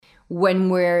when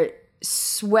we're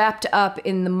swept up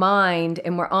in the mind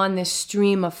and we're on this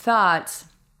stream of thoughts,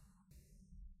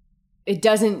 it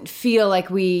doesn't feel like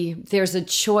there's a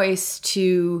choice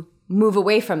to move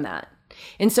away from that.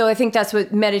 And so I think that's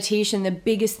what meditation, the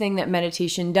biggest thing that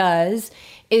meditation does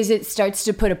is it starts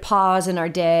to put a pause in our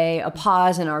day, a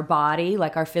pause in our body,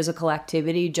 like our physical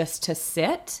activity, just to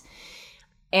sit.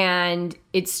 And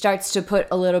it starts to put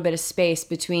a little bit of space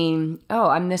between, oh,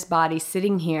 I'm this body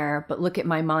sitting here, but look at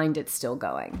my mind, it's still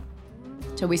going.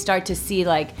 So we start to see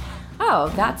like, oh,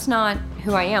 that's not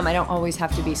who I am. I don't always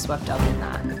have to be swept up in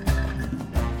that.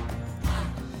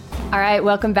 All right,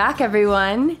 welcome back,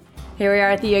 everyone. Here we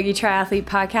are at the Yogi Triathlete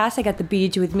Podcast. I got the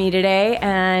Beach with me today,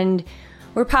 and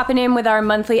we're popping in with our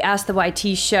monthly Ask the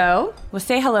YT show. Well,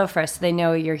 say hello first so they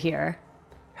know you're here.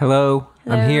 Hello.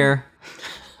 I'm here.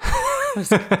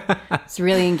 It's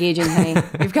really engaging, honey.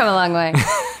 You've come a long way.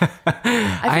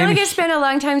 I feel like it's been a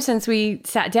long time since we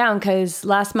sat down because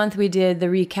last month we did the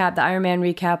Ironman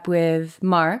recap with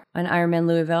Mark on Ironman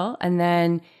Louisville. And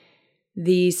then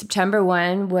the September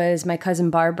one was my cousin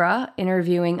Barbara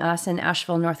interviewing us in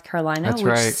Asheville, North Carolina, That's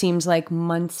which right. seems like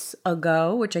months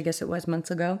ago, which I guess it was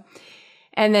months ago.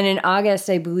 And then in August,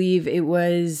 I believe it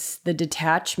was the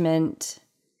detachment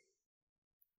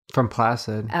From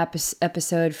Placid.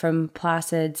 episode from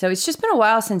Placid. So it's just been a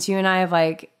while since you and I have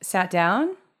like sat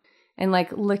down and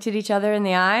like looked at each other in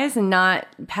the eyes and not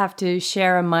have to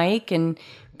share a mic and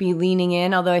be leaning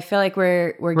in. Although I feel like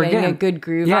we're getting a good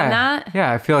groove on that.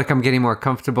 Yeah, I feel like I'm getting more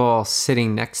comfortable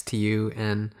sitting next to you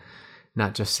and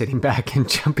not just sitting back and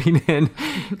jumping in.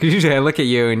 Because usually I look at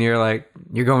you and you're like,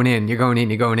 you're going in, you're going in,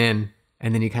 you're going in.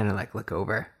 And then you kind of like look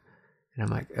over. And I'm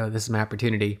like, oh, this is my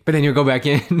opportunity. But then you'll go back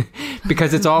in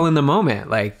because it's all in the moment.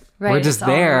 Like, Right, we're just it's all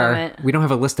in the there. moment. We don't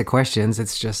have a list of questions.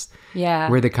 It's just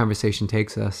where the conversation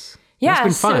takes us. Yeah.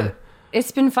 It's been fun. So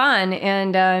it's been fun.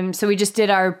 And so we just did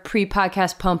our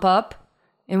pre-podcast pump up.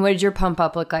 And what did your pump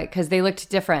up look like? Because they looked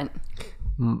different.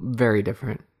 Very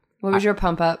different. What was your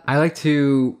pump up? I like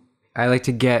to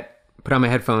put on my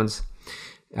headphones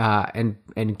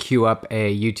and cue up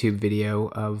a YouTube video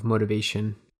of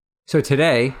motivation. So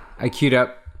today I queued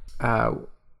up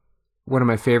one of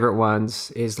my favorite ones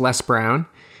is Les Brown.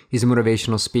 He's a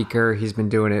motivational speaker. He's been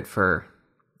doing it for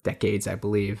decades, I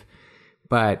believe.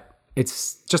 But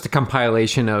it's just a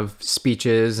compilation of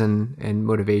speeches and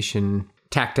motivation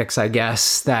tactics, I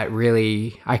guess, that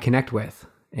really I connect with.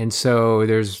 And so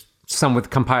there's some with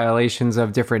compilations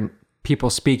of different people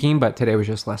speaking, but today was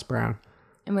just Les Brown.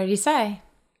 And what did he say?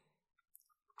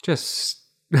 Just,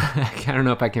 I don't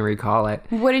know if I can recall it.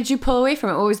 What did you pull away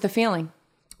from it? What was the feeling?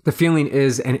 The feeling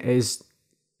is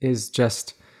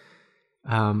just,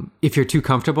 if you're too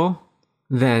comfortable,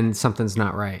 then something's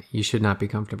not right. You should not be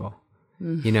comfortable,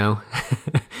 you know?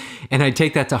 And I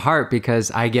take that to heart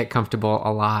because I get comfortable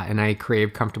a lot and I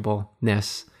crave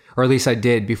comfortableness, or at least I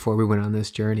did before we went on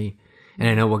this journey. And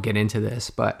I know we'll get into this,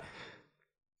 but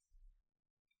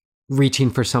reaching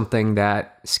for something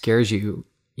that scares you,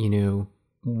 you know,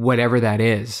 whatever that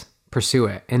is, pursue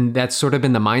it. And that's sort of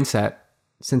been the mindset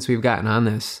since we've gotten on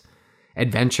this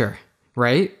adventure,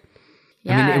 right?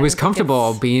 Yeah, I mean, it was I think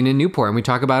comfortable being in Newport, and we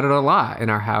talk about it a lot in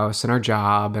our house and our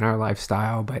job and our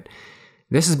lifestyle, but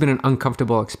this has been an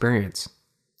uncomfortable experience.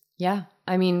 Yeah.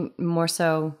 I mean, more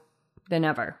so than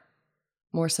ever.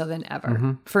 More so than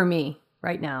ever for me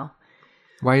right now.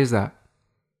 Why is that?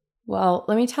 Well,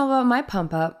 let me tell about my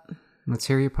pump up. Let's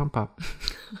hear your pump up.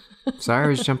 Sorry, I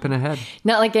was jumping ahead.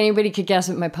 Not like anybody could guess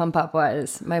what my pump up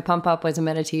was. My pump up was a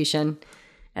meditation.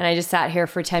 And I just sat here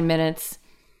for 10 minutes.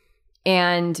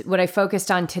 And what I focused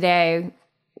on today,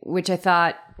 which I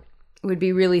thought would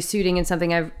be really suiting and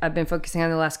something I've been focusing on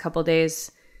the last couple of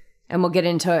days, and we'll get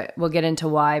into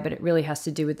why, but it really has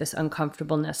to do with this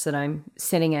uncomfortableness that I'm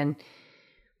sitting in.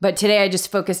 But today I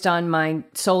just focused on my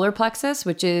solar plexus,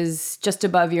 which is just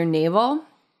above your navel.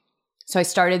 So I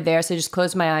started there. So I just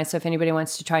closed my eyes. So if anybody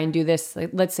wants to try and do this, like,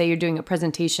 let's say you're doing a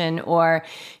presentation or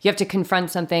you have to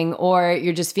confront something or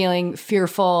you're just feeling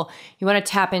fearful, you want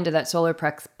to tap into that solar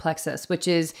plexus, which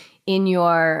is in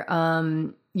your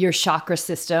chakra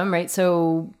system, right?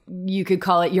 So you could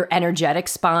call it your energetic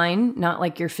spine, not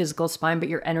like your physical spine, but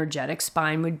your energetic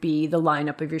spine would be the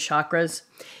lineup of your chakras.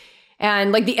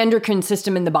 And like the endocrine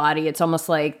system in the body, it's almost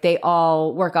like they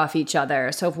all work off each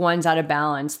other. So if one's out of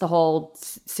balance, the whole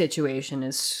situation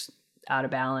is out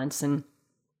of balance.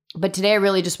 But today I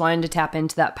really just wanted to tap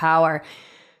into that power.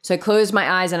 So I closed my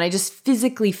eyes and I just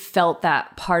physically felt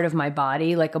that part of my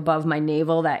body, like above my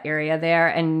navel, that area there.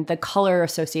 And the color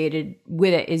associated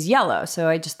with it is yellow. So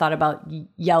I just thought about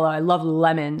yellow. I love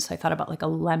lemon. So I thought about like a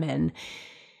lemon.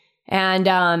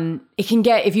 And it can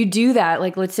get, if you do that,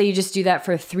 like let's say you just do that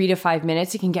for 3 to 5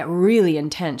 minutes, it can get really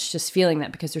intense just feeling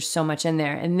that because there's so much in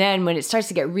there. And then when it starts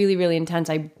to get really, really intense,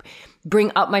 I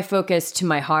bring up my focus to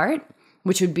my heart,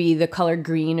 which would be the color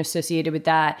green associated with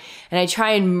that. And I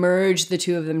try and merge the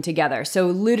two of them together. So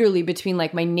literally between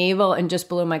like my navel and just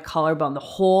below my collarbone, the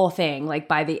whole thing, like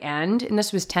by the end, and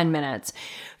this was 10 minutes,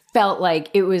 felt like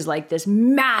it was like this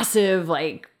massive,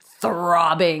 like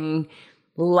throbbing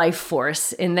life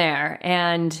force in there.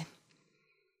 And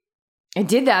I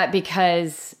did that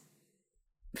because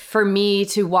for me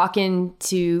to walk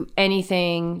into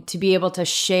anything, to be able to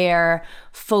share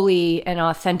fully and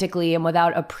authentically and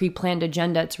without a pre-planned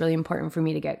agenda, it's really important for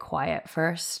me to get quiet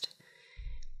first,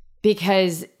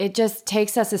 because it just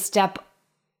takes us a step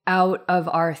out of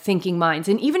our thinking minds.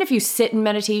 And even if you sit in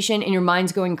meditation and your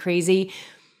mind's going crazy,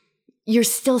 you're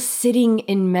still sitting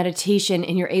in meditation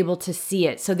and you're able to see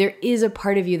it. So there is a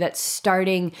part of you that's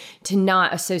starting to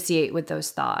not associate with those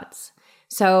thoughts.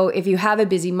 So if you have a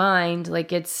busy mind,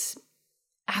 like it's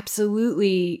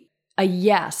absolutely a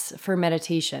yes for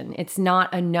meditation. It's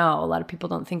not a no. A lot of people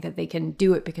don't think that they can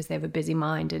do it because they have a busy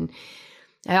mind. And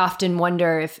I often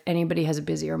wonder if anybody has a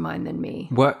busier mind than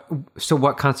me. So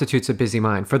what constitutes a busy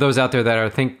mind? For those out there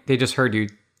that think they just heard you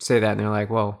say that and they're like,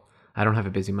 well, I don't have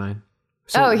a busy mind.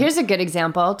 So, here's a good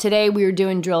example. Today we were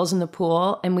doing drills in the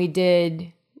pool and we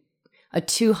did a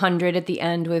 200 at the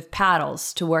end with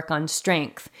paddles to work on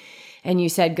strength. And you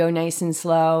said, go nice and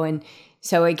slow. And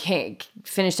so I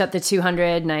finished up the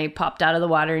 200 and I popped out of the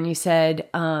water and you said,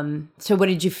 so what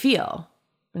did you feel?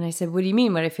 And I said, what do you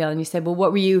mean what I feel? And you said, well,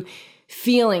 what were you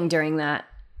feeling during that?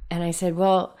 And I said,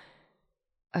 well,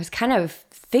 I was kind of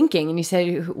thinking. And you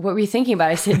said, what were you thinking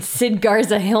about? I said, Sid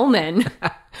Garza Hillman,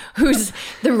 who's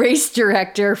the race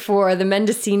director for the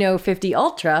Mendocino 50K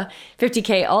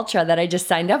Ultra that I just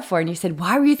signed up for. And you said,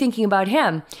 why were you thinking about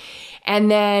him?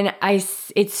 And then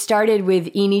it started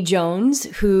with Eni Jones,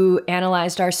 who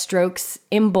analyzed our strokes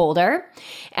in Boulder.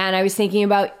 And I was thinking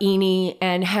about Eni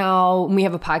and how we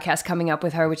have a podcast coming up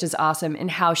with her, which is awesome, and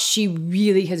how she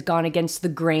really has gone against the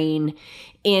grain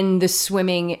in the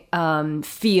swimming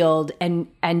field and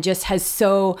just has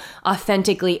so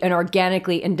authentically and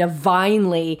organically and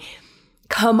divinely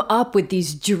come up with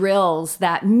these drills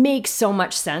that make so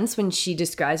much sense when she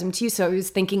describes them to you. So I was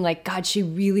thinking like, God, she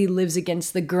really lives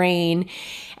against the grain.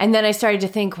 And then I started to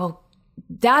think, well,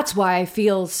 that's why I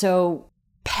feel so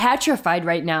petrified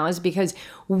right now, is because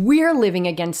we're living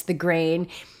against the grain.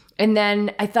 And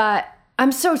then I thought,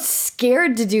 I'm so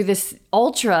scared to do this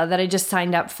ultra that I just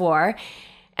signed up for.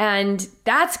 And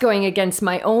that's going against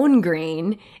my own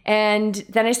grain. And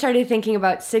then I started thinking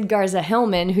about Sid Garza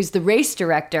Hillman, who's the race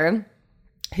director,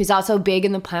 who's also big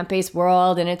in the plant-based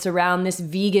world, and it's around this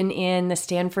vegan inn, the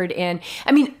Stanford Inn.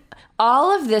 I mean,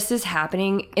 all of this is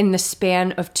happening in the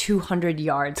span of 200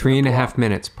 yards. 3.5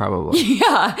 minutes, probably.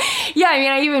 Yeah. I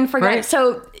mean, I even forgot. Right.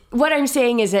 So what I'm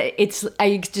saying is that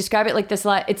I describe it like this a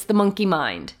lot. It's the monkey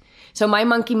mind. So my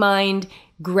monkey mind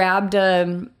grabbed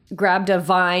a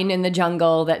vine in the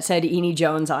jungle that said Eni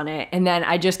Jones on it. And then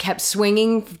I just kept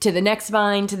swinging to the next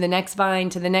vine, to the next vine,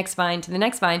 to the next vine, to the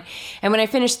next vine. And when I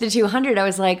finished the 200, I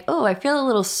was like, oh, I feel a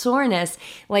little soreness,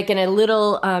 like in a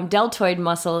little deltoid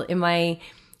muscle in my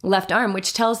left arm,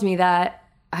 which tells me that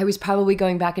I was probably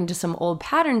going back into some old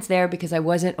patterns there because I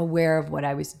wasn't aware of what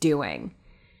I was doing.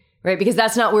 Right? Because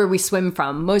that's not where we swim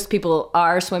from. Most people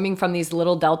are swimming from these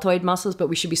little deltoid muscles, but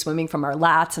we should be swimming from our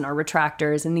lats and our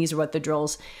retractors. And these are what the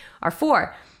drills are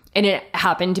for. And it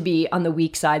happened to be on the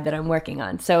weak side that I'm working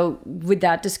on. So would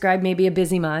that describe maybe a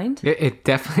busy mind? It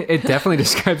definitely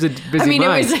describes a busy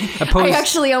mind. I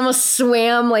actually almost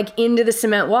swam like into the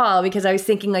cement wall because I was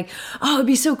thinking like, oh, it'd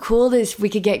be so cool if we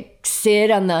could get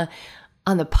Sid on the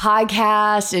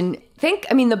podcast.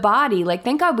 And the body, like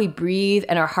thank God we breathe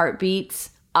and our heart beats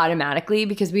automatically,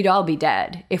 because we'd all be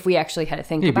dead if we actually had to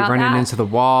think about that. You'd be running into the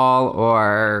wall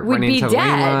or running into the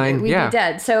lane line. We'd be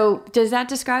dead. So does that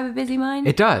describe a busy mind?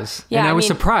 It does. Yeah, and I was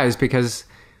surprised because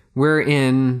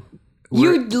you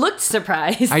looked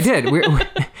surprised. I did.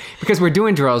 Because we're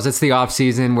doing drills. It's the off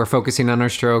season. We're focusing on our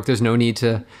stroke. There's no need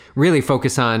to really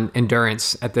focus on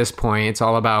endurance at this point. It's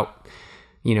all about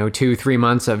 2-3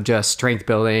 months of just strength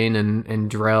building and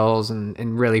drills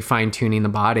and really fine tuning the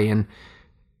body. And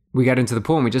we got into the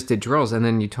pool and we just did drills. And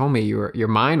then you told me your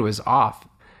mind was off.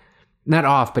 Not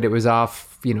off, but it was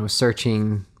off,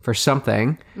 searching for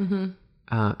something. Mm-hmm.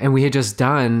 And we had just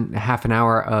done a half an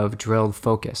hour of drilled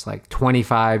focus, like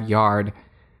 25-yard,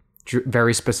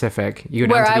 very specific. You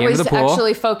go down to the end of the pool. Where I was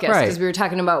actually focused, because we were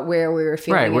talking about where we were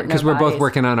feeling. Right, because we're both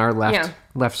working on our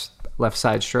left left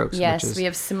side strokes. Yes, which is, we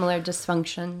have similar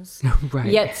dysfunctions,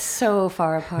 right. yet so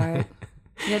far apart,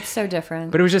 yet so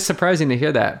different. But it was just surprising to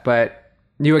hear that. But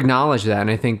you acknowledge that, and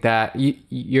I think that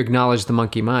you acknowledge the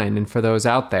monkey mind. And for those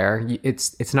out there,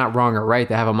 it's not wrong or right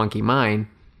to have a monkey mind,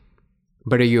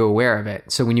 but are you aware of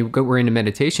it? So when you were into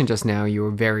meditation just now, you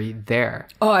were very there.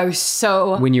 Oh, I was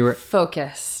so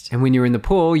focused. And when you were in the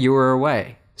pool, you were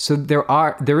away. So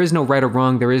there is no right or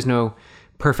wrong. There is no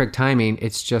perfect timing.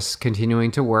 It's just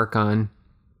continuing to work on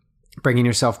bringing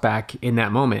yourself back in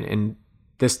that moment. And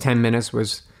this 10 minutes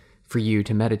was for you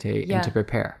to meditate and to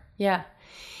prepare. Yeah.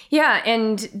 Yeah.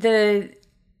 And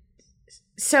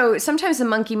so sometimes the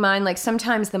monkey mind, like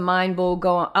sometimes the mind will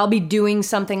go, I'll be doing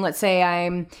something. Let's say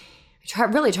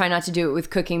really try not to do it with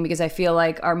cooking, because I feel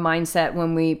like our mindset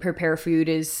when we prepare food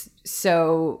is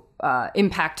so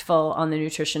impactful on the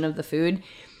nutrition of the food.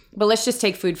 But let's just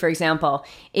take food, for example.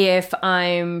 If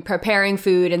I'm preparing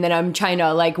food and then I'm trying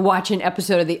to like watch an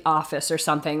episode of The Office or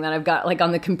something that I've got like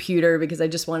on the computer because I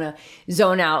just want to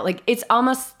zone out, like it's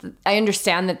almost, I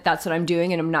understand that that's what I'm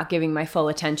doing and I'm not giving my full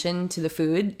attention to the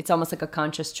food. It's almost like a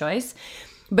conscious choice.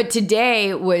 But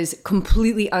today was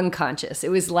completely unconscious.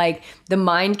 It was like the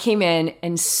mind came in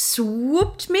and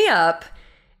swooped me up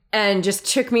and just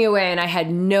took me away, and I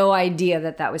had no idea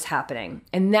that that was happening.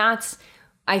 And that's,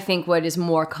 I think, what is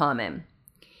more common.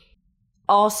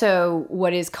 Also,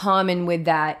 what is common with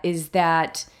that is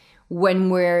that when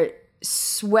we're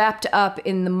swept up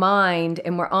in the mind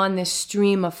and we're on this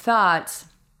stream of thoughts,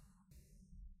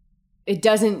 it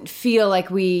doesn't feel like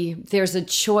there's a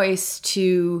choice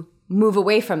to move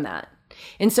away from that.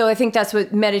 And so I think that's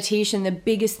what meditation, the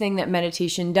biggest thing that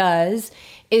meditation does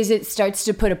is it starts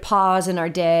to put a pause in our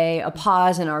day, a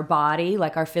pause in our body,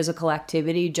 like our physical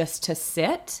activity, just to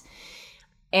sit.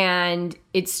 And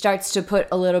it starts to put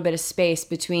a little bit of space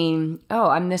between, oh,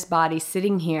 I'm this body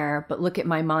sitting here, but look at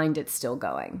my mind, it's still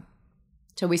going.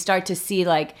 So we start to see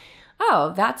like,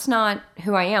 oh, that's not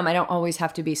who I am. I don't always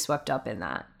have to be swept up in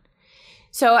that.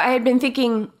 So I had been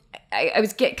thinking, I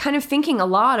was kind of thinking a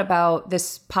lot about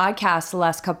this podcast the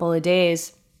last couple of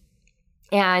days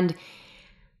and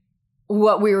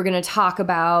what we were going to talk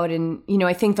about. And, you know,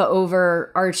 I think the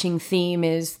overarching theme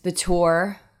is the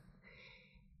tour,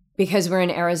 because we're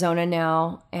in Arizona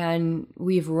now and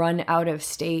we've run out of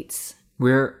states.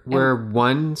 We're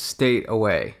one state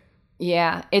away.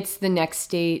 Yeah, it's the next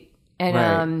state. And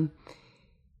right.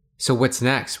 So what's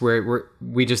next?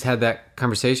 We just had that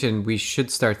conversation. We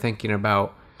should start thinking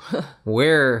about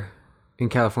where in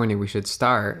California we should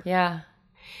start. Yeah.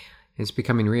 It's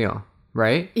becoming real,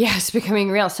 right? Yeah, it's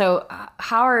becoming real. So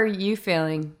how are you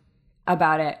feeling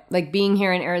about it? Like being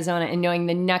here in Arizona and knowing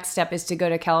the next step is to go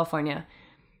to California.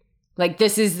 Like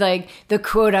this is like the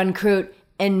quote unquote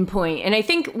endpoint. And I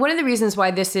think one of the reasons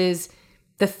why this is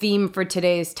the theme for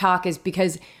today's talk is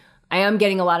because I am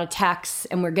getting a lot of texts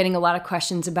and we're getting a lot of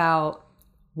questions about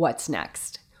what's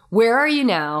next. Where are you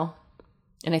now?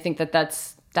 And I think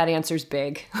that answer's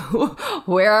big.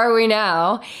 Where are we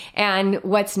now? And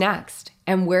what's next?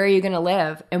 And where are you going to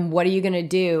live? And what are you going to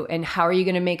do? And how are you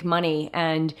going to make money?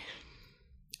 And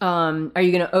are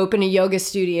you going to open a yoga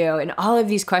studio? And all of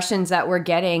these questions that we're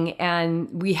getting.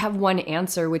 And we have one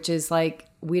answer, which is like,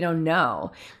 we don't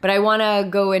know. But I want to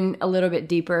go in a little bit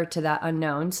deeper to that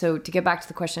unknown. So to get back to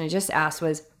the question I just asked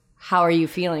was, how are you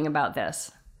feeling about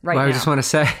this right now? I just want to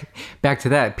say back to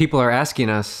that. People are asking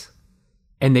us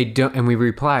and they don't, and we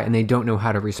reply and they don't know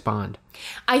how to respond.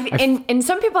 And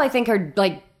some people I think are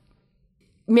like,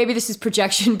 maybe this is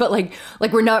projection, but like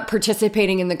we're not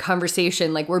participating in the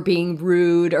conversation. Like we're being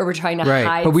rude or we're trying to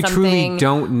hide something. But we truly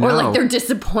don't know. Or like they're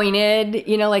disappointed.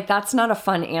 You know, like that's not a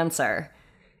fun answer.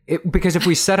 Because if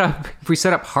we set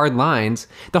up hard lines,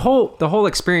 the whole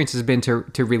experience has been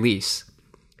to release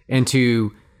and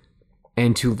to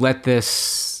let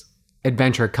this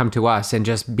adventure come to us and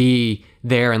just be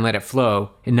there and let it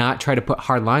flow and not try to put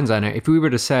hard lines on it. If we were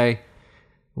to say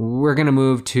we're going to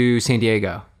move to San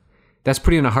Diego, that's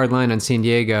putting a hard line on San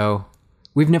Diego.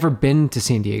 We've never been to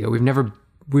San Diego.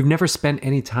 We've never spent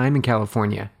any time in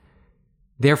California.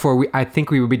 Therefore, I think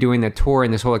we would be doing the tour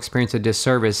and this whole experience a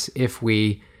disservice if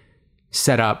we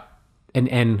set up an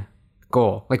end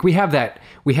goal. Like we have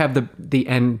the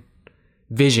end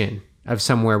vision of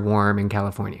somewhere warm in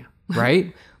California,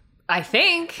 right? I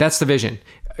think that's the vision.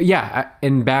 Yeah.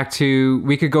 And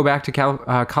we could go back to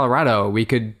Colorado. We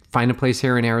could find a place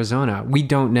here in Arizona. We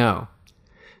don't know.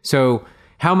 So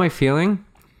how am I feeling?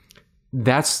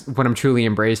 That's what I'm truly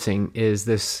embracing, is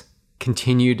this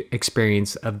continued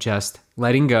experience of just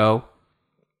letting go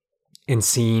and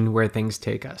seeing where things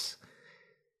take us.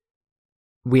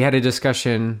 We had a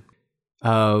discussion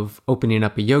of opening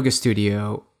up a yoga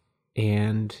studio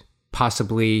and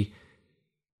possibly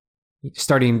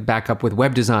starting back up with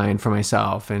web design for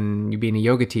myself and you being a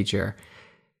yoga teacher.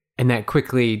 And that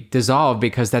quickly dissolved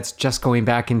because that's just going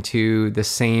back into the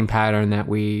same pattern that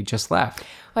we just left.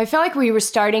 Well, I felt like we were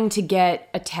starting to get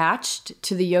attached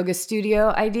to the yoga studio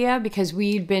idea because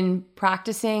we'd been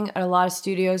practicing at a lot of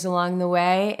studios along the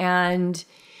way, and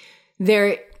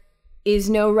there is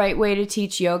no right way to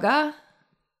teach yoga.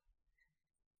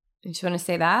 I just want to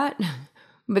say that.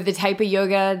 But the type of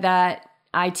yoga that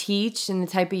I teach and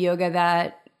the type of yoga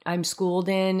that I'm schooled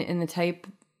in and the type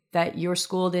that you're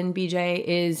schooled in, BJ,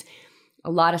 is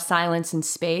a lot of silence and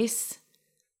space,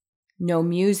 no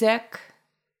music,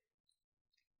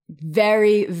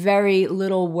 very, very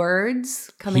little words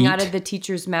coming out of the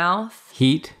teacher's mouth.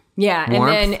 Heat. Yeah,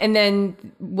 warmth. and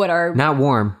then what are not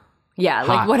warm. Yeah,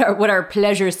 hot. Like what our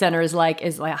pleasure center is like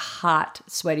a hot,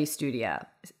 sweaty studio.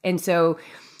 And so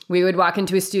we would walk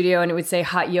into a studio and it would say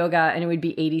hot yoga and it would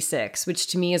be 86, which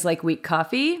to me is like weak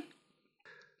coffee.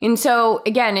 And so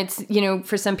again, it's,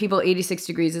 for some people 86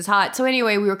 degrees is hot. So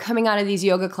anyway, we were coming out of these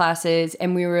yoga classes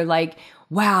and we were like,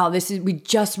 wow, we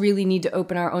just really need to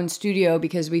open our own studio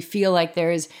because we feel like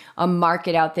there's a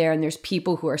market out there and there's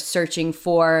people who are searching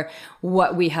for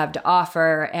what we have to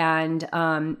offer.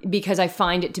 And because I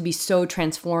find it to be so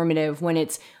transformative when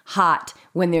it's hot,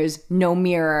 when there's no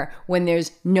mirror, when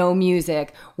there's no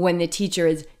music, when the teacher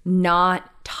is not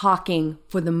talking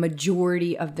for the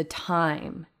majority of the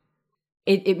time.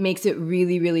 It makes it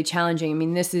really, really challenging. I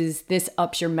mean, this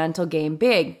ups your mental game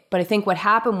big. But I think what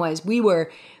happened was we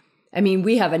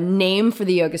have a name for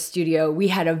the yoga studio. We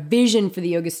had a vision for the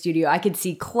yoga studio. I could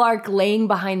see Clark laying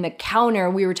behind the counter.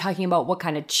 We were talking about what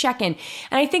kind of check-in.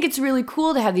 And I think it's really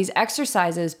cool to have these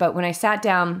exercises. But when I sat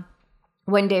down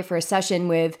one day for a session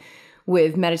with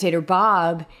Meditator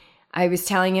Bob, I was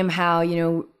telling him how,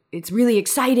 it's really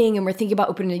exciting and we're thinking about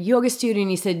opening a yoga studio.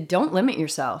 And he said, don't limit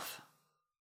yourself.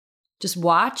 Just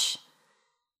watch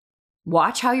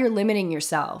how you're limiting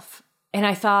yourself. And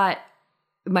I thought,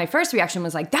 my first reaction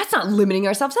was like, that's not limiting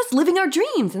ourselves, that's living our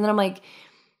dreams. And then I'm like,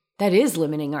 that is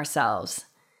limiting ourselves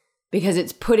because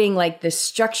it's putting like this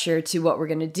structure to what we're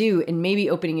going to do. And maybe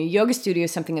opening a yoga studio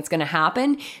is something that's going to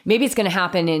happen. Maybe it's going to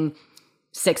happen in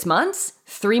 6 months,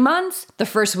 3 months, the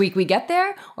first week we get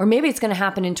there, or maybe it's going to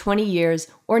happen in 20 years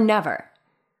or never.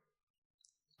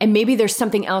 And maybe there's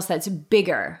something else that's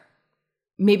bigger.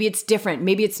 Maybe it's different.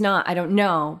 Maybe it's not. I don't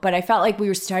know. But I felt like we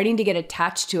were starting to get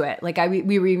attached to it. Like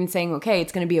we were even saying, okay,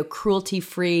 it's going to be a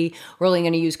cruelty-free. We're only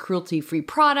going to use cruelty-free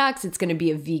products. It's going to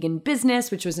be a vegan business,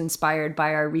 which was inspired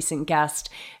by our recent guest,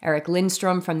 Eric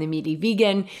Lindstrom from The Meaty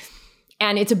Vegan.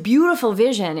 And it's a beautiful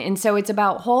vision. And so it's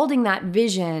about holding that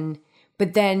vision,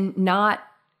 but then not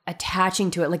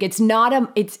attaching to it. Like it's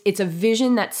a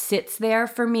vision that sits there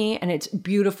for me and it's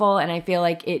beautiful. And I feel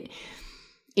like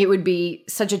it would be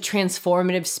such a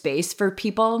transformative space for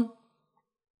people,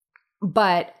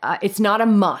 but it's not a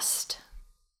must.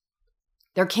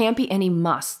 There can't be any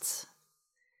musts.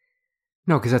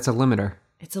 No, because that's a limiter.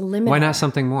 It's a limiter. Why not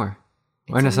something more?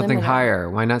 Why not something higher?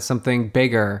 Why not something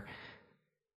bigger?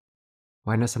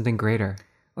 Why not something greater?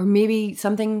 Or maybe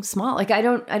something small. Like I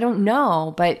don't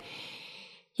know, but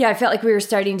yeah, I felt like we were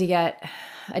starting to get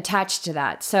attached to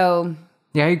that. So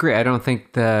yeah, I agree. I don't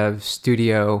think the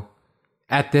studio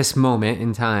at this moment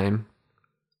in time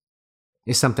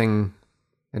is something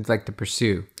I'd like to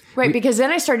pursue. Right, because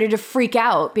then I started to freak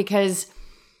out because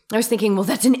I was thinking, well,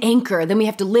 that's an anchor. Then we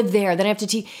have to live there. Then I have to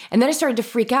teach. And then I started to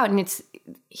freak out. And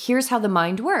here's how the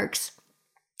mind works.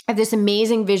 I have this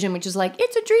amazing vision, which is like,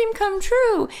 it's a dream come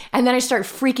true. And then I start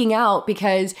freaking out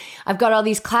because I've got all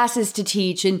these classes to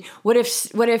teach. And what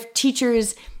if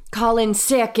teachers call in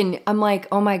sick? And I'm like,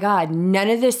 oh my God, none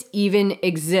of this even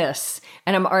exists.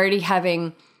 And I'm already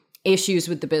having issues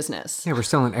with the business. Yeah, we're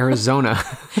still in Arizona.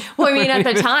 Well, I mean, at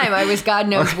the time, I was God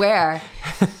knows where.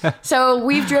 So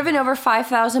we've driven over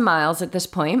 5,000 miles at this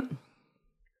point,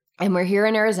 and we're here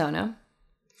in Arizona.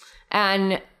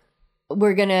 And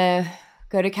we're going to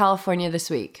go to California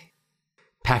this week.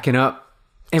 Packing up.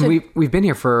 And we've been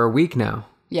here for a week now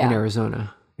in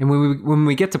Arizona. And when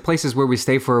we get to places where we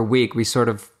stay for a week, we sort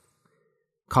of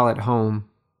call it home.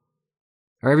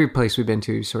 Or every place we've been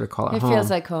to sort of call it home. It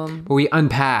feels like home. But we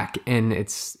unpack and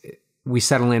we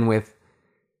settle in with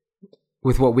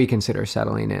what we consider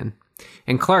settling in.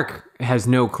 And Clark has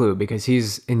no clue because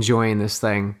he's enjoying this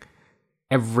thing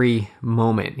every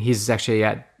moment. He's actually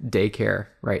at daycare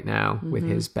right now with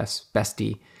his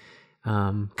bestie,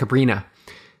 Cabrina.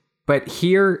 But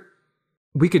here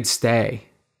we could stay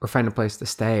or find a place to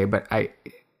stay, but I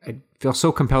feel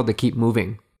so compelled to keep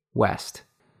moving west.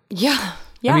 Yeah.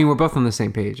 Yeah. I mean, we're both on the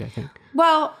same page, I think.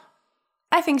 Well,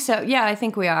 I think so. Yeah, I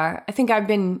think we are. I think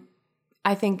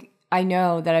I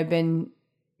know that I've been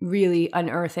really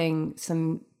unearthing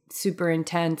some super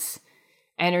intense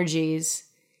energies.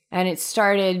 And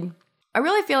I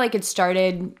really feel like it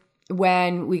started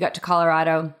when we got to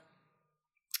Colorado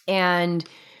and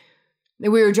we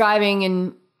were driving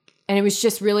and it was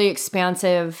just really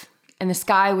expansive and the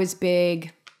sky was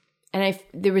big. And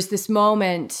there was this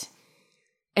moment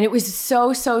and it was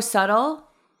so subtle,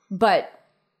 but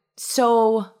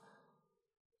so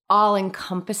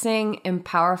all-encompassing and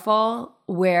powerful,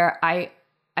 where I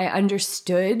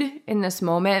understood in this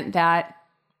moment that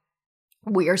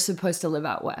we are supposed to live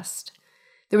out west.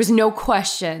 There was no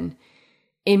question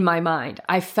in my mind.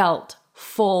 I felt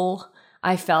full.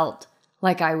 I felt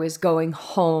like I was going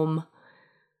home.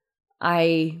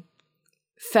 I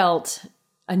felt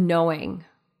a knowing.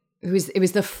 It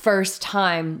was the first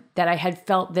time that I had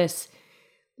felt this,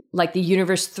 like the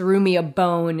universe threw me a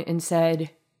bone and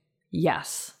said,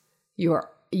 yes, you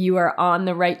are on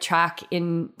the right track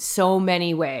in so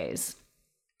many ways.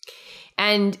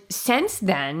 And since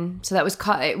then, so that was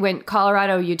it went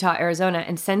Colorado, Utah, Arizona.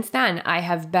 And since then, I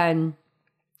have been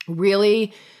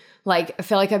really I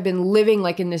feel like I've been living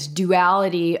like in this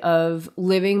duality of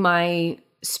living my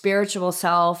spiritual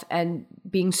self and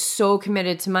being so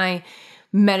committed to my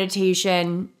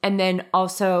meditation. And then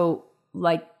also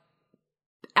like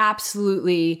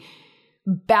absolutely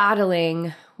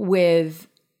battling with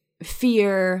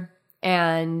fear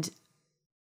and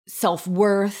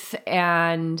self-worth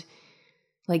and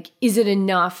like, is it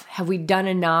enough? Have we done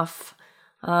enough?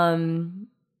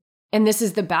 And this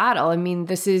is the battle. I mean,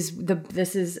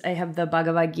 I have the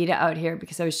Bhagavad Gita out here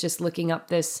because I was just looking up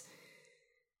this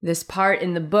part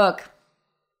in the book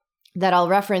that I'll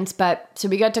reference. But so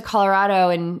we got to Colorado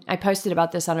and I posted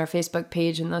about this on our Facebook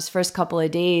page. And those first couple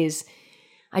of days,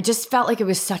 I just felt like it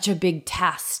was such a big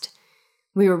test.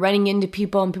 We were running into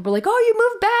people and people were like, oh, you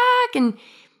moved back. And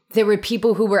there were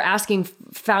people who were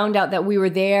found out that we were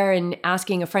there and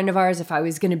asking a friend of ours if I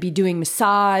was going to be doing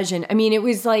massage. And I mean, it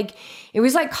was like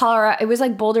Colorado. It was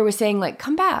like Boulder was saying like,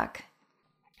 come back,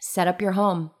 set up your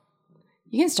home.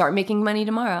 You can start making money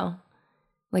tomorrow.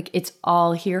 Like it's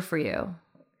all here for you.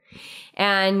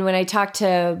 And when I talked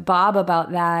to Bob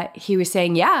about that, he was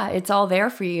saying, yeah, it's all there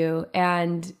for you.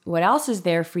 And what else is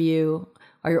there for you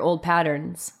are your old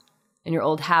patterns and your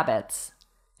old habits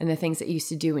and the things that you used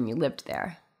to do when you lived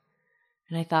there.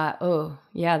 And I thought, oh,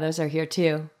 yeah, those are here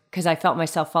too, because I felt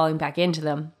myself falling back into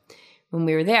them when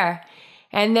we were there.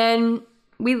 And then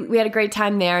we had a great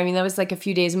time there. I mean, that was like a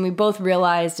few days, and we both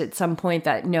realized at some point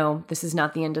that, no, this is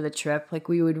not the end of the trip. Like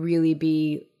we would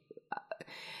be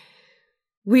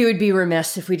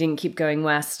remiss if we didn't keep going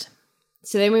west.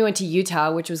 So then we went to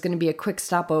Utah, which was going to be a quick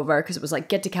stopover because it was like,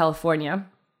 get to California.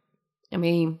 And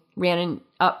we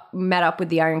met up with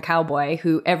the Iron Cowboy,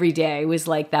 who every day was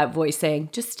like that voice saying,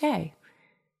 just stay.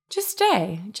 Just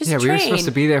stay. Just train. We were supposed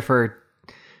to be there for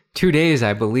 2 days,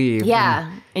 I believe. Yeah.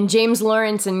 And James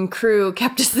Lawrence and crew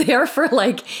kept us there for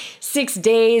like 6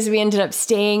 days. We ended up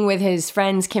staying with his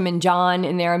friends, Kim and John,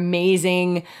 in their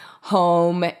amazing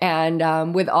home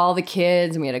and with all the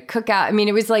kids. And we had a cookout. I mean,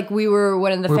 it was like we were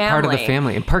one of the family. We were part of the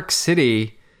family. In Park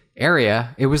City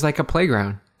area, it was like a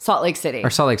playground. Salt Lake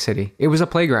City. It was a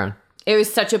playground. It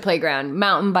was such a playground.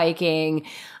 Mountain biking.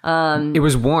 It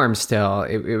was warm still.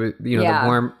 It was,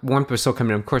 the warmth was still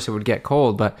coming. Of course, it would get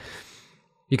cold, but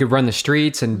you could run the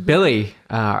streets. And Billy,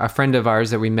 a friend of ours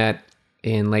that we met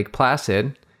in Lake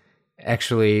Placid,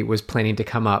 actually was planning to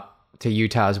come up to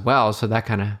Utah as well. So that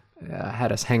kind of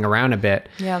had us hang around a bit.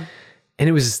 Yeah.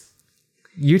 And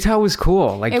Utah was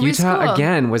cool. Like it Utah, was cool.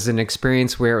 Again, was an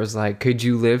experience where it was like, could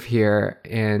you live here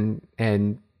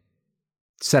and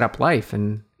set up life?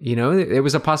 And it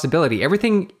was a possibility. It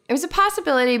was a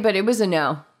possibility, but it was a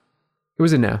no. It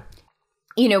was a no.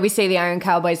 We say the Iron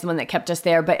Cowboy is the one that kept us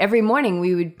there, but every morning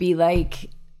we would be like,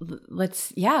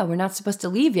 we're not supposed to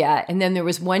leave yet. And then there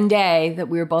was one day that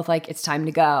we were both like, it's time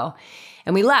to go.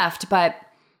 And we left. But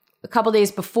a couple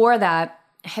days before that,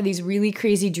 I had these really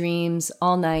crazy dreams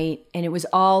all night. And it was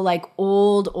all like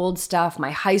old stuff, my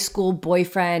high school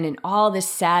boyfriend and all this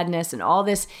sadness and all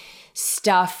this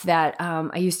stuff that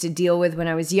I used to deal with when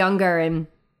I was younger. And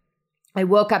I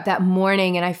woke up that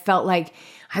morning and I felt like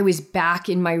I was back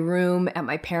in my room at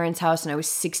my parents' house and I was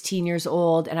 16 years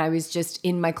old and I was just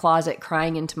in my closet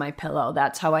crying into my pillow.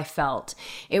 That's how I felt.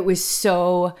 It was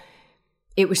so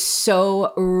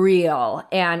real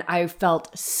and I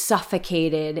felt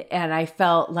suffocated and I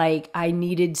felt like I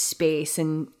needed space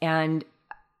and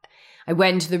I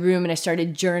went into the room and I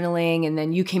started journaling, and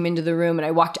then you came into the room and I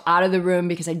walked out of the room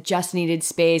because I just needed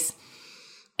space.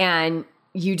 And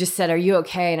you just said, "Are you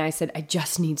okay?" And I said, "I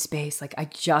just need space. Like, I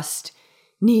just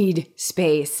need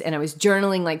space." And I was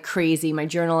journaling like crazy. My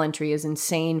journal entry is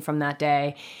insane from that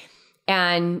day.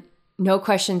 And no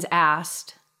questions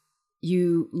asked,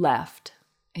 you left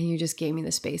and you just gave me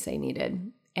the space I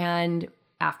needed. And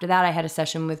after that, I had a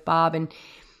session with Bob,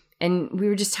 and we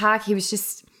were just talking. He was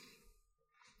just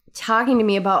talking to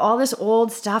me about all this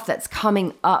old stuff that's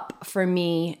coming up for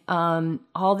me,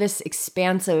 all this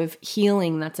expansive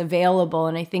healing that's available.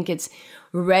 And I think it's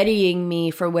readying me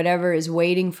for whatever is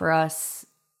waiting for us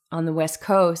on the West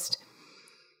Coast.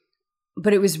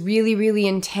 But it was really, really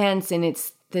intense. And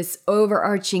it's this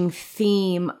overarching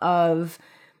theme of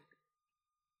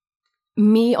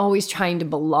me always trying to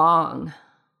belong,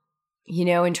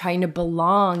 and trying to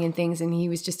belong in things. And he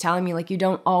was just telling me, like, you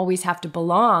don't always have to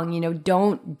belong,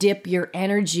 don't dip your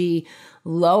energy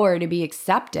lower to be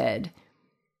accepted.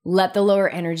 Let the lower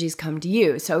energies come to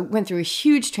you. So I went through a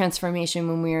huge transformation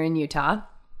when we were in Utah.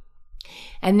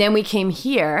 And then we came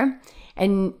here.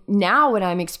 And now what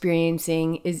I'm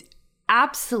experiencing is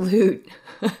absolute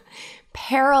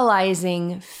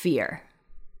paralyzing fear.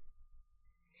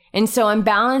 And so I'm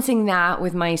balancing that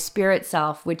with my spirit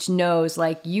self, which knows,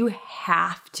 like, you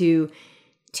have to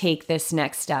take this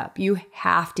next step. You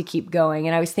have to keep going.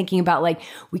 And I was thinking about, like,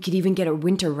 we could even get a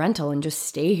winter rental and just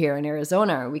stay here in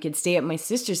Arizona, or we could stay at my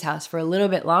sister's house for a little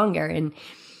bit longer. And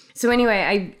so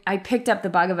anyway, I picked up the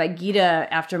Bhagavad Gita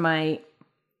after my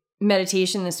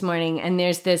meditation this morning, and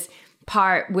there's this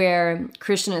part where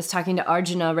Krishna is talking to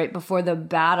Arjuna right before the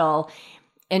battle.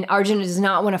 And Arjuna does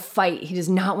not want to fight. He does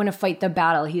not want to fight the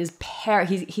battle. He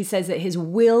says that his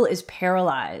will is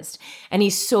paralyzed and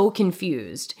he's so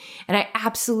confused. And I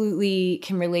absolutely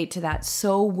can relate to that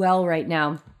so well right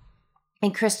now.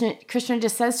 And Krishna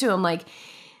just says to him, like,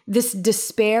 this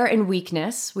despair and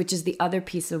weakness, which is the other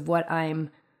piece of what I'm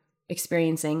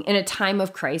experiencing in a time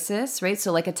of crisis, right?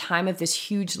 So like a time of this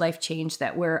huge life change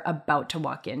that we're about to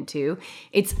walk into.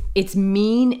 It's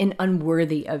mean and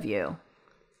unworthy of you.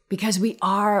 Because we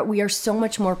are so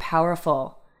much more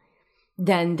powerful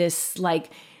than this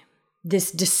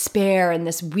despair and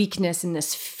this weakness and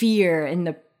this fear and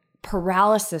the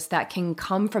paralysis that can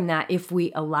come from that if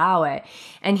we allow it.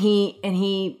 And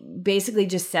he basically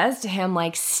just says to him,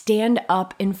 like, stand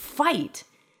up and fight.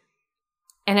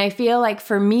 And I feel like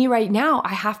for me right now,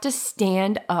 I have to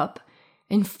stand up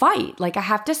and fight. Like, I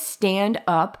have to stand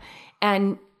up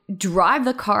and drive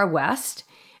the car west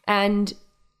and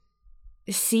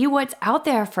see what's out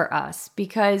there for us,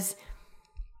 because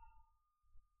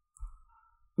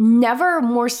never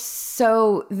more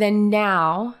so than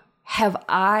now have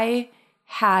I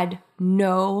had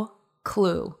no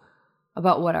clue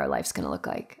about what our life's going to look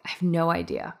like. I have no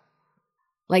idea.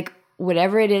 Like,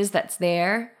 whatever it is that's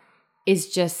there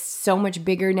is just so much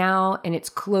bigger now, and it's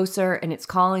closer and it's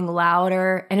calling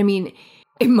louder. And I mean,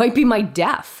 it might be my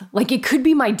death. Like, it could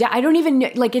be my death. I don't even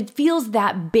know. Like, it feels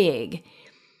that big.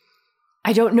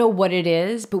 I don't know what it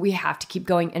is, but we have to keep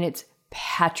going, and it's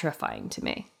petrifying to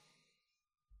me.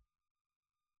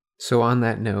 So on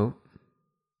that note,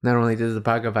 not only does the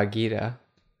Bhagavad Gita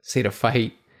say to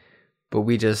fight, but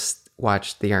we just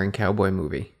watched the Iron Cowboy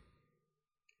movie,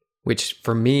 which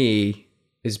for me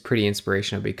is pretty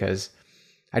inspirational because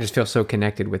I just feel so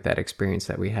connected with that experience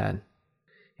that we had.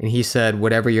 And he said,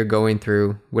 whatever you're going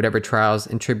through, whatever trials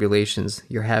and tribulations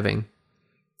you're having,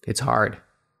 it's hard.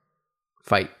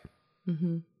 Fight.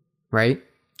 Mm-hmm. Right?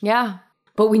 Yeah.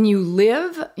 But when you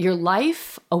live your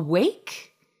life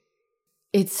awake,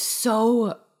 it's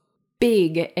so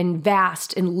big and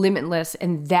vast and limitless.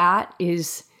 And that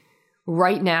is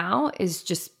right now is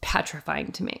just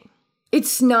petrifying to me.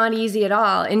 It's not easy at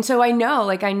all. And so I know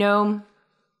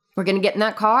we're going to get in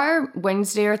that car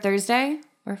Wednesday or Thursday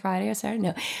or Friday or Saturday.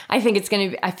 No, I think it's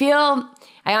going to be,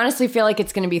 I honestly feel like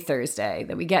it's going to be Thursday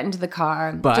that we get into the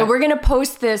car. But, so we're going to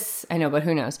post this. I know, but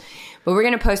who knows? But we're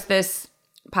going to post this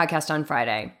podcast on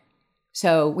Friday.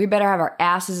 So we better have our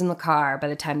asses in the car by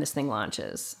the time this thing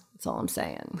launches. That's all I'm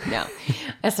saying. No,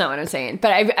 that's not what I'm saying.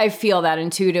 But I feel that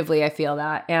intuitively. I feel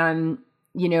that. And,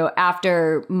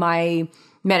 after my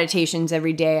meditations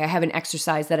every day, I have an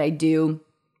exercise that I do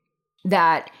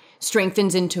that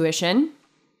strengthens intuition.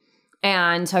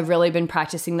 And so I've really been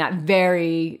practicing that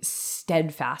very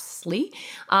steadfastly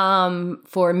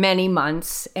for many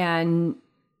months. And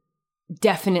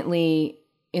definitely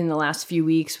in the last few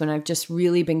weeks when I've just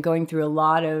really been going through a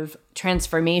lot of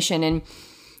transformation. And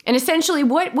essentially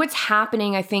what's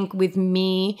happening, I think, with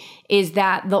me is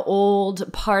that the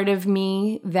old part of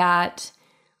me that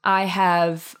I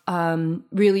have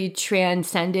really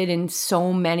transcended in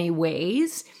so many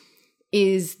ways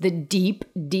is the deep,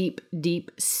 deep,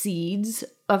 deep seeds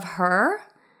of her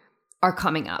are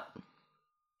coming up.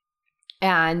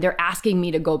 And they're asking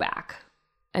me to go back.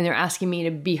 And they're asking me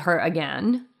to be her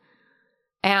again.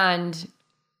 And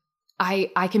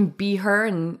I can be her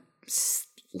in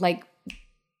like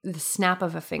the snap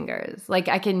of a fingers. Like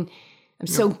I'm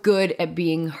so good at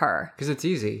being her. Because it's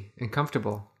easy and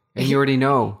comfortable. And you already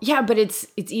know. Yeah, but it's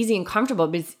easy and comfortable,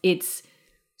 but it's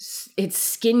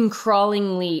skin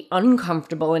crawlingly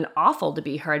uncomfortable and awful to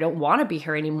be her. I don't want to be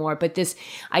her anymore. But this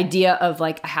idea of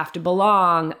like, I have to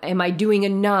belong. Am I doing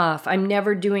enough? I'm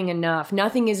never doing enough.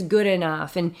 Nothing is good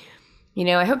enough. And, you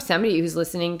know, I hope somebody who's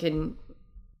listening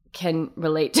can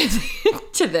relate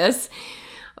to this.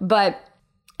 But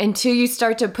until you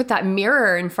start to put that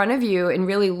mirror in front of you and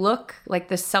really look like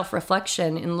this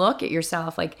self-reflection and look at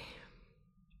yourself, like,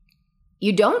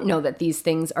 you don't know that these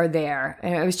things are there.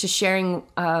 And I was just sharing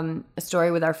a story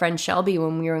with our friend Shelby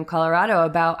when we were in Colorado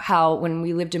about how when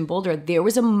we lived in Boulder, there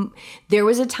was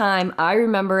a time, I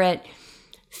remember it,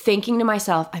 thinking to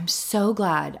myself, I'm so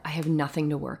glad I have nothing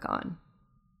to work on.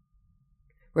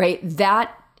 Right?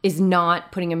 That is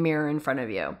not putting a mirror in front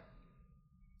of you.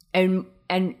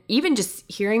 And even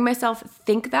just hearing myself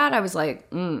think that, I was like,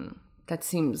 that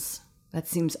seems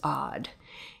odd.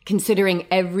 Considering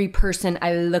every person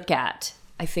I look at,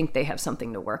 I think they have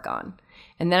something to work on.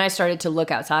 And then I started to look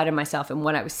outside of myself and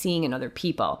what I was seeing in other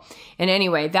people. And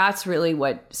anyway, that's really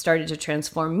what started to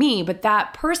transform me. But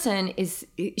that person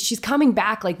she's coming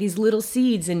back like these little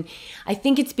seeds. And I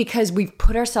think it's because we've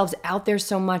put ourselves out there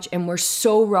so much and we're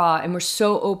so raw and we're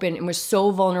so open and we're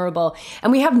so vulnerable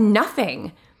and we have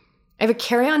nothing. I have a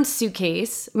carry-on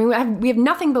suitcase. I mean, we have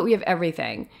nothing, but we have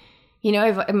everything. You know,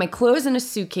 I have my clothes in a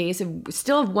suitcase. I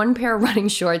still have one pair of running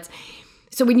shorts.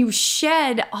 So when you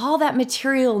shed all that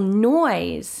material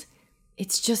noise,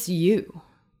 it's just you.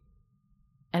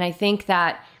 And I think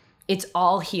that it's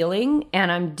all healing.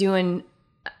 And I'm doing,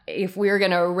 if we were going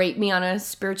to rate me on a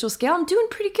spiritual scale, I'm doing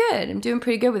pretty good. I'm doing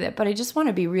pretty good with it. But I just want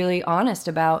to be really honest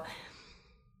about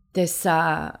this.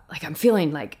 Like I'm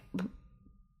feeling like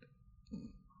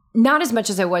not as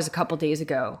much as I was a couple days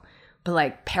ago, but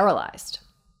like paralyzed.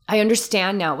 I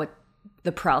understand now what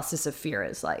the paralysis of fear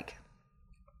is like.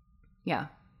 Yeah.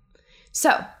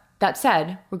 So that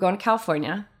said, we're going to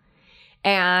California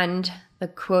and the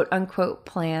quote unquote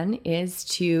plan is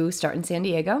to start in San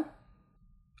Diego.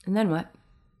 And then what?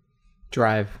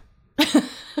 Drive.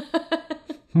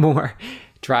 More.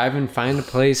 Drive and find a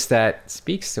place that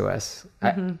speaks to us.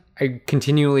 Mm-hmm. I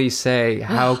continually say,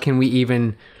 how can we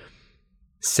even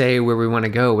say where we want to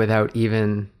go without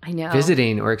even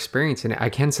visiting or experiencing it? I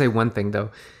can say one thing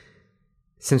though.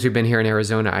 Since we've been here in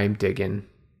Arizona, I'm digging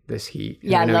this heat.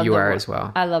 And I know you are as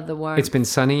well. I love the warmth. It's been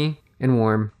sunny and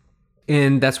warm,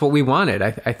 and that's what we wanted.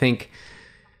 I think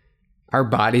our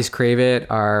bodies crave it,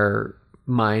 our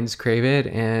minds crave it,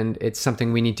 and it's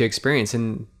something we need to experience.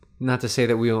 And not to say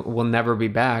that we'll never be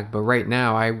back, but right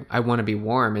now I want to be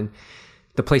warm. And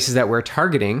the places that we're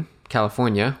targeting,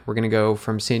 California, we're going to go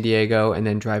from San Diego and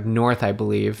then drive north, I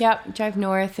believe. Yep, drive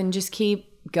north and just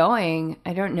keep going.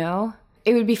 I don't know.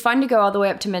 It would be fun to go all the way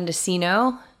up to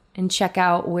Mendocino and check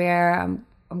out where I'm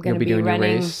going to be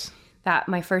running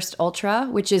my first ultra,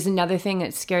 which is another thing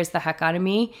that scares the heck out of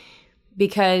me,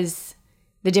 because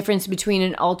the difference between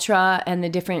an ultra and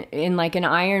in like an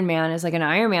Ironman is like an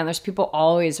Ironman, there's people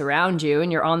always around you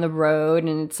and you're on the road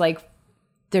and it's like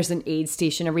there's an aid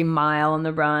station every mile on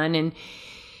the run. And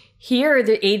here,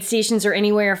 the aid stations are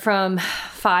anywhere from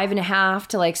 5.5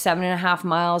 to like 7.5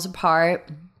 miles apart.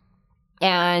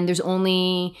 And there's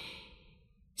only,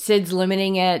 Sid's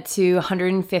limiting it to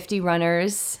 150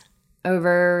 runners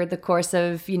over the course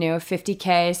of,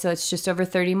 50K. So it's just over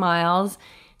 30 miles.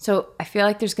 So I feel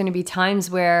like there's going to be times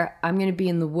where I'm going to be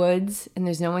in the woods and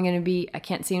there's no one going to be, I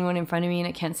can't see anyone in front of me and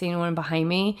I can't see anyone behind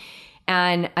me.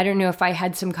 And I don't know if I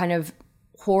had some kind of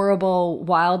horrible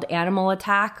wild animal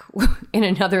attack in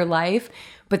another life,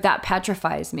 but that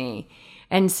petrifies me.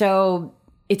 And so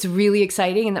it's really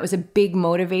exciting. And that was a big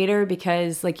motivator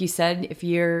because like you said, if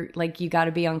you're like, you got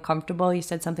to be uncomfortable. You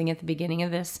said something at the beginning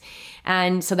of this.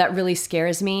 And so that really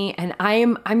scares me. And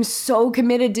I'm so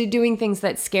committed to doing things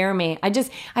that scare me. I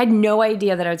had no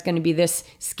idea that I was going to be this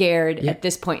scared at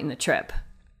this point in the trip.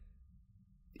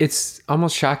 It's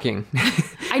almost shocking.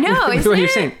 I know. What you're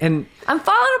saying. And I'm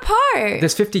falling apart.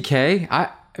 This 50K,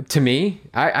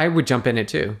 I would jump in it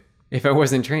too. If I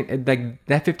wasn't trained, like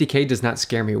that 50K does not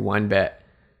scare me one bit.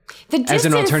 The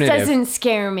distance doesn't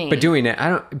scare me. But doing it,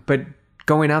 but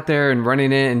going out there and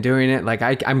running it and doing it, like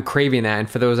I'm craving that. And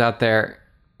for those out there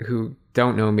who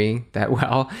don't know me that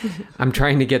well, I'm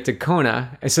trying to get to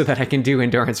Kona so that I can do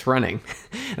endurance running.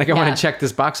 Like I want to check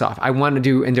this box off. I want to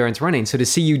do endurance running. So to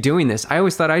see you doing this, I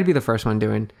always thought I'd be the first one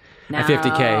doing a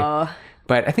 50K.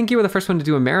 But I think you were the first one to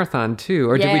do a marathon too.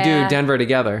 Or did we do Denver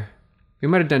together? We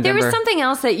might have done Denver. There was something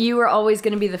else that you were always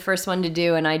going to be the first one to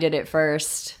do, and I did it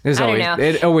first. I don't know.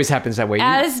 It always happens that way.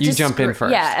 You jump in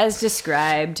first. Yeah, as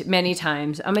described many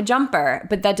times. I'm a jumper,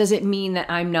 but that doesn't mean that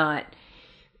I'm not.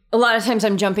 A lot of times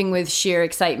I'm jumping with sheer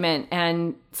excitement,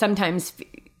 and sometimes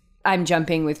I'm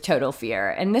jumping with total fear.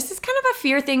 And this is kind of a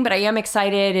fear thing, but I am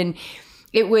excited. And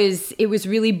it was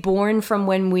really born from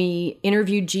when we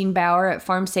interviewed Gene Bauer at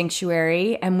Farm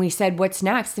Sanctuary, and we said, "What's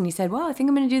next?" And he said, "Well, I think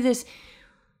I'm going to do this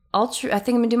ultra. I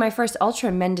think I'm going to do my first ultra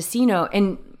in Mendocino."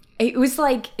 And it was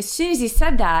like, as soon as he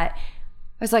said that, I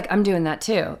was like, I'm doing that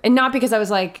too. And not because I was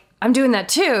like, I'm doing that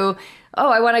too. Oh,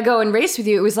 I want to go and race with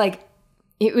you. It was like,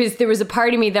 there was a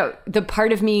part of me the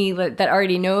part of me that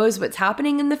already knows what's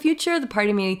happening in the future. The part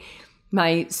of me,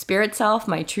 my spirit self,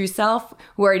 my true self,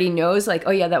 who already knows, like,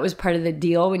 oh yeah, that was part of the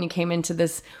deal when you came into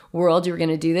this world, you were going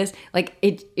to do this. Like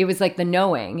it was like the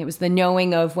knowing. It was the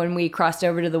knowing of when we crossed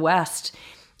over to the West.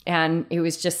 And it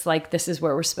was just like, this is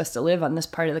where we're supposed to live on this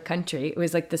part of the country. It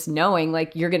was like this knowing,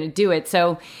 like, you're going to do it.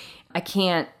 So I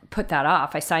can't put that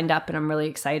off. I signed up and I'm really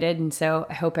excited. And so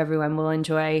I hope everyone will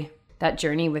enjoy that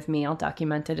journey with me. I'll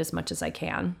document it as much as I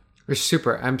can.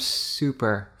 I'm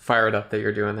super fired up that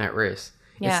you're doing that race.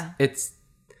 Yeah. It's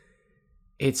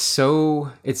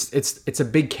a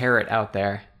big carrot out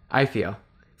there, I feel,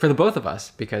 for the both of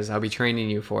us, because I'll be training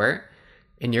you for it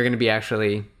and you're going to be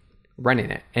actually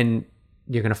running it. And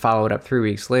you're going to follow it up 3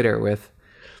 weeks later with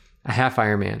a half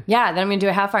Ironman. Yeah, then I'm going to do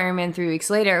a half Ironman 3 weeks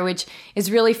later, which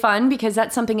is really fun because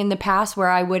that's something in the past where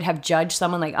I would have judged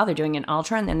someone like, oh, they're doing an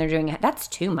ultra and then they're doing it. That's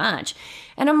too much.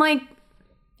 And I'm like,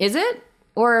 is it?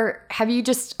 Or have you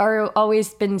just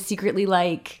always been secretly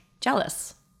like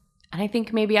jealous? And I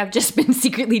think maybe I've just been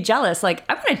secretly jealous. Like,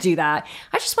 I want to do that.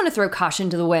 I just want to throw caution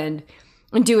to the wind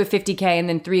and do a 50K and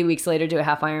then 3 weeks later do a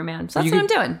half Ironman. So that's what I'm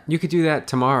doing. You could do that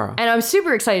tomorrow. And I'm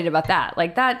super excited about that.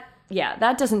 Like that, yeah,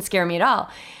 that doesn't scare me at all.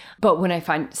 But when I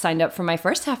signed up for my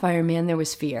first half Ironman, there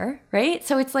was fear, right?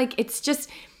 So it's like, it's just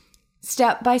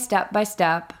step by step by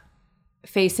step,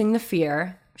 facing the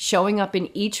fear, showing up in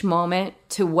each moment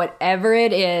to whatever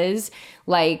it is,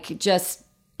 like just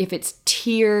if it's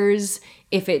tears,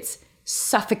 if it's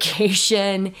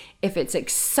suffocation, if it's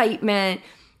excitement,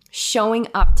 showing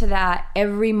up to that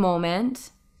every moment,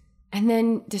 and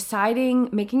then deciding,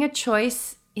 making a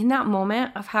choice in that moment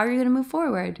of how you're going to move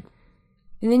forward.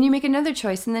 And then you make another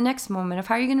choice in the next moment of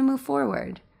how you're going to move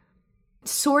forward.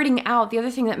 Sorting out, the other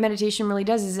thing that meditation really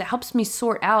does is it helps me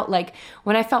sort out, like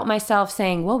when I felt myself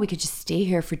saying, well, we could just stay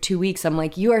here for 2 weeks. I'm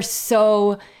like, you are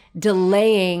so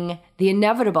delaying the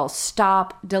inevitable.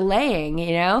 Stop delaying,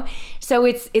 you know? So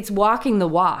it's walking the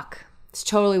walk. It's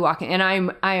totally walking. And I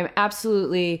am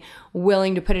absolutely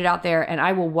willing to put it out there, and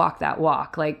I will walk that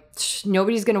walk. Like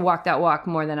nobody's going to walk that walk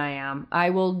more than I am. I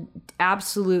will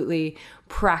absolutely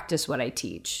practice what I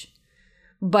teach.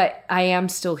 But I am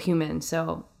still human,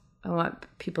 so I want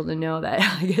people to know that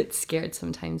I get scared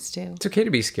sometimes too. It's okay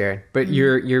to be scared, but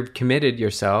you're committed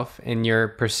yourself and you're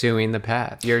pursuing the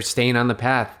path. You're staying on the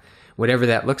path, whatever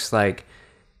that looks like.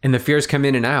 And the fears come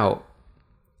in and out.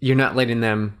 You're not letting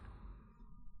them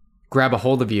grab a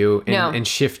hold of you and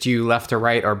shift you left or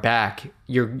right or back.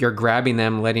 You're grabbing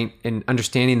them, letting and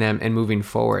understanding them and moving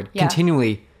forward. Yeah.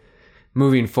 Continually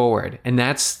moving forward. And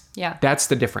that's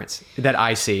the difference that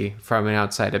I see from an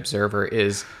outside observer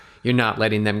is you're not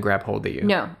letting them grab hold of you.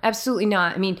 No, absolutely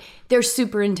not. I mean, they're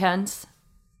super intense.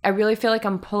 I really feel like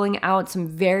I'm pulling out some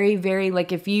very, very,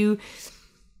 like if you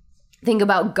think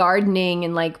about gardening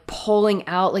and like pulling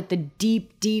out like the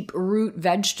deep, deep root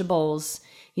vegetables,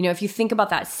 you know, if you think about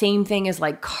that same thing as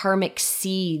like karmic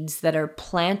seeds that are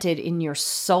planted in your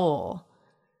soul,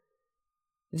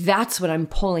 that's what I'm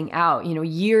pulling out. You know,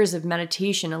 years of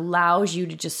meditation allows you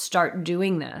to just start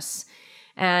doing this.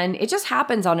 And it just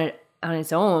happens on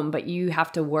its own, but you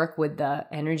have to work with the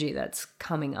energy that's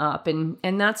coming up. And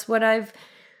that's what I've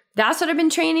been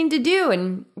training to do.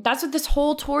 And that's what this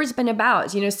whole tour's been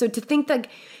about. You know, so to think that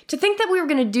we were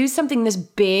going to do something this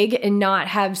big and not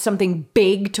have something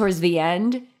big towards the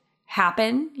end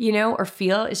happen, you know, or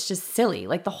feel, it's just silly.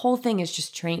 Like the whole thing is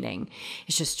just training.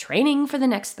 It's just training for the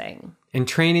next thing. And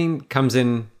training comes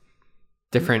in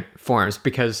different forms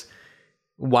because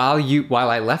while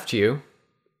I left you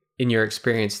in your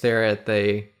experience there at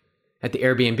the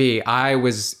Airbnb, I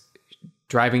was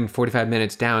driving 45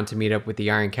 minutes down to meet up with the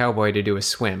Iron Cowboy to do a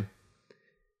swim.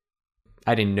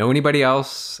 I didn't know anybody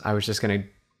else. I was just going to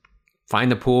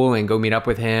find the pool and go meet up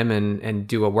with him and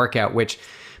do a workout, which,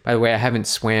 by the way, I haven't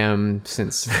swam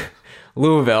since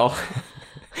Louisville,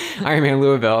 Ironman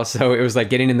Louisville. So it was like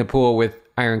getting in the pool with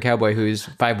Iron Cowboy, who's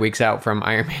 5 weeks out from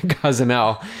Ironman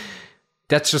Cozumel.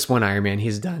 That's just one Ironman.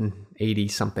 He's done 80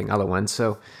 something other ones.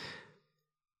 So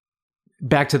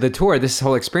back to the tour, this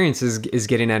whole experience is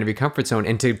getting out of your comfort zone.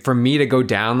 And for me to go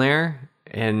down there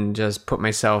and just put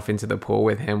myself into the pool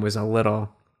with him was a little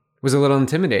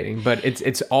intimidating, but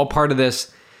it's all part of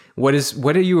this. What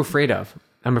are you afraid of?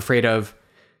 I'm afraid of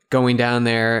going down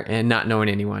there and not knowing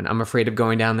anyone. I'm afraid of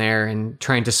going down there and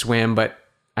trying to swim, but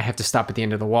I have to stop at the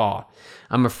end of the wall.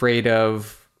 I'm afraid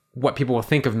of what people will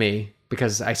think of me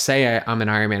because I say I'm an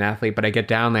Ironman athlete, but I get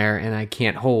down there and I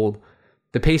can't hold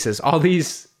the paces. All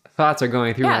these thoughts are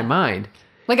going through my mind.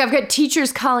 Like I've got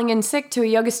teachers calling in sick to a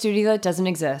yoga studio that doesn't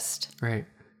exist. Right.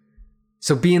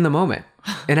 So be in the moment.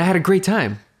 And I had a great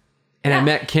time. And I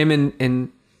met Kim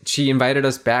and she invited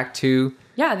us back to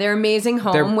their amazing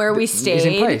home where we stayed.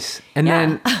 Amazing place. And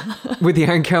then with the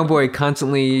Iron Cowboy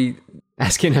constantly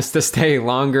asking us to stay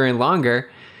longer and longer,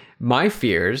 my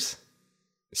fears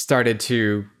started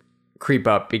to creep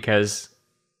up because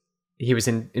he was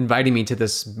inviting me to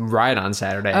this ride on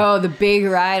Saturday. Oh, the big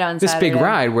ride on Saturday. This big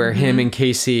ride where him and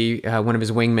Casey, one of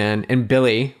his wingmen, and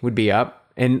Billy would be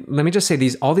up. And let me just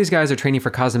say, all these guys are training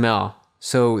for Cozumel.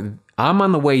 So I'm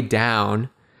on the way down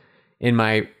in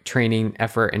my training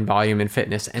effort and volume and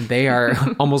fitness, and they are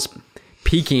almost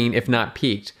peaking, if not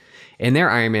peaked, in their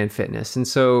Ironman fitness. And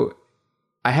so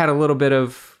I had a little bit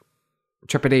of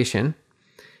trepidation,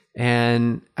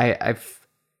 and I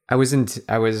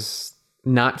was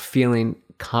not feeling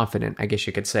confident, I guess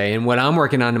you could say. And what I'm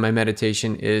working on in my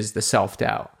meditation is the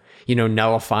self-doubt,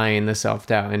 nullifying the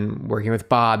self-doubt, and working with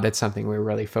Bob. That's something we're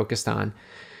really focused on.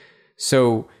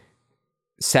 So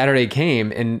Saturday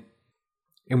came and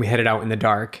we headed out in the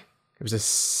dark. It was a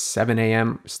 7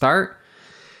 a.m. start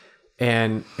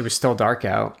and it was still dark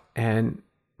out, and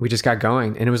we just got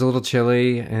going, and it was a little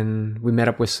chilly, and we met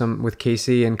up with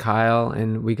Casey and Kyle,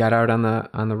 and we got out on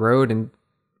the road and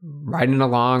riding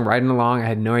along. I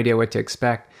had no idea what to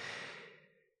expect.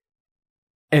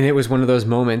 And it was one of those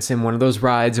moments and one of those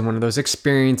rides and one of those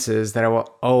experiences that I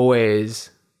will always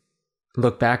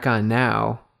look back on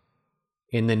now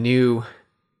in the new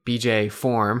BJ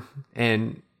form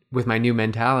and with my new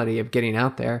mentality of getting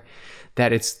out there,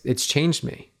 that it's changed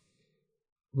me.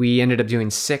 We ended up doing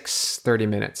 6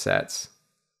 30-minute sets.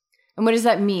 And what does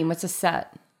that mean? What's a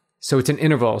set? So it's an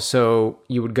interval. So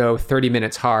you would go 30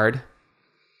 minutes hard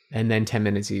and then 10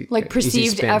 minutes like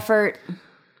perceived effort.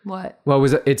 What? Well,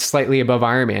 it's slightly above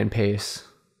Ironman pace.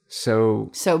 So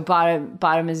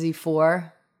bottom is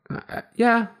E4.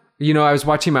 Yeah. I was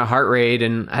watching my heart rate,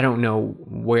 and I don't know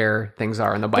where things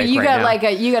are on the bike. But you got now.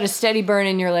 you got a steady burn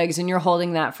in your legs, and you're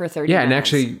holding that for 30 minutes. Yeah, and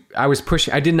actually, I was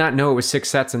pushing. I did not know it was 6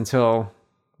 sets until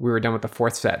we were done with the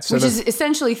 4th set. So which is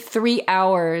essentially 3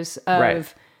 hours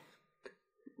of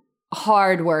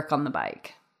hard work on the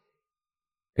bike.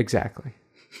 Exactly.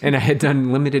 And I had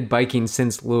done limited biking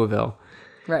since Louisville.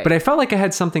 Right. But I felt like I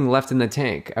had something left in the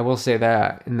tank. I will say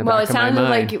that in the back of my mind.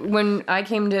 Well, it sounded like when I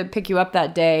came to pick you up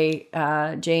that day,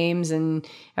 James and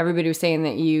everybody was saying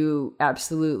that you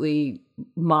absolutely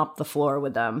mopped the floor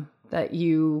with them, that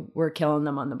you were killing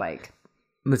them on the bike.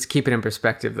 Let's keep it in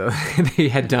perspective, though. They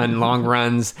had done long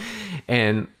runs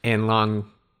and long,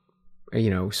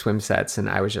 swim sets, and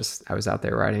I was out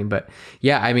there riding. But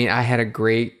yeah, I mean,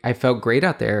 I felt great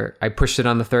out there. I pushed it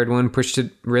on the 3rd one, pushed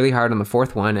it really hard on the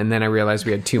 4th one, and then I realized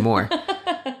we had 2 more.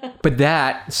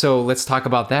 But so let's talk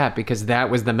about that, because that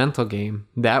was the mental game.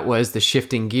 That was the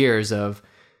shifting gears of,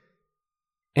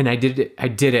 and I did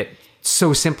it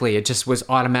so simply. It just was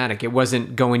automatic. It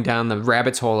wasn't going down the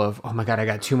rabbit's hole of, oh my God, I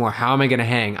got 2 more. How am I going to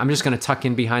hang? I'm just going to tuck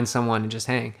in behind someone and just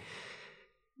hang.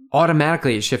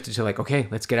 Automatically it shifted to like, okay,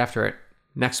 let's get after it.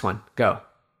 Next one, go.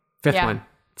 5th one,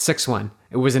 6th one.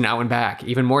 It was an out and back,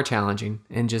 even more challenging,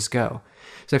 and just go.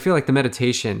 So I feel like the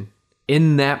meditation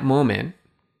in that moment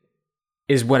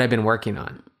is what I've been working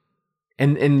on.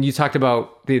 And you talked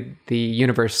about the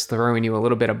universe throwing you a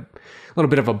little bit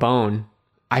of a bone.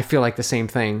 I feel like the same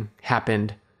thing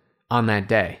happened on that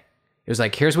day. It was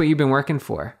like, here's what you've been working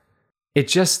for.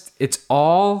 It's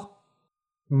all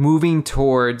moving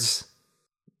towards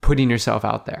putting yourself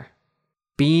out there,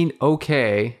 being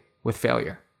okay with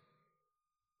failure,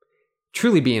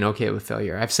 truly being okay with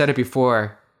failure. I've said it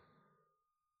before.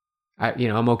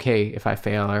 I'm okay if I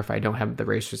fail or if I don't have the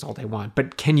race result I want,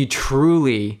 but can you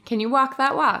walk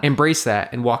that walk? Embrace that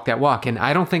and walk that walk. And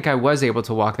I don't think I was able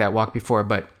to walk that walk before,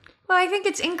 but well, I think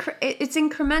it's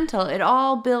incremental. It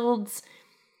all builds,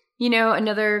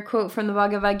 Another quote from the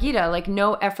Bhagavad Gita, like,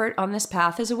 no effort on this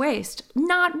path is a waste.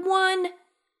 Not one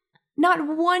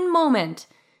moment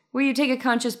where you take a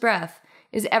conscious breath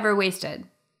is ever wasted.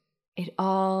 It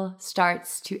all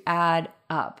starts to add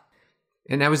up.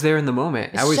 And I was there in the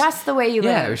moment. It's just the way you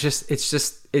live.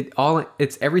 Yeah,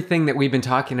 it's everything that we've been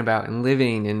talking about and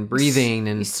living and breathing.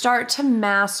 And you start to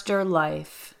master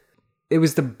life. It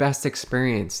was the best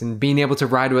experience. And being able to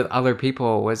ride with other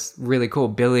people was really cool.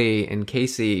 Billy and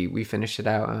Casey, we finished it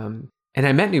out. And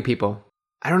I met new people.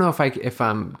 I don't know if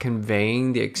I'm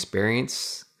conveying the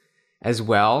experience as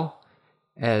well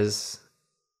as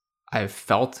I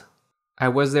felt I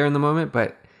was there in the moment,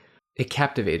 but it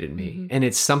captivated me. Mm-hmm. And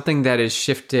it's something that has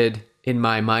shifted in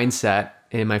my mindset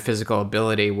and in my physical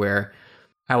ability where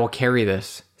I will carry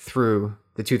this through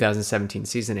the 2017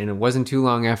 season. And it wasn't too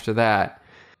long after that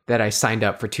I signed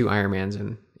up for 2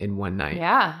 Ironmans in one night.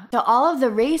 Yeah. So all of the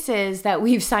races that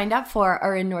we've signed up for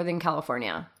are in Northern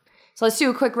California. So let's do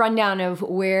a quick rundown of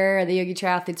where the Yogi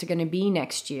Triathletes are going to be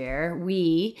next year.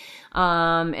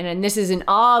 And this isn't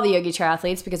all the Yogi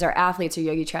Triathletes because our athletes are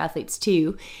Yogi Triathletes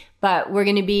too, but we're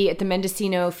going to be at the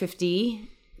Mendocino 50K.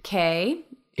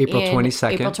 April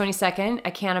 22nd. April 22nd. I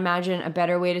can't imagine a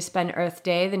better way to spend Earth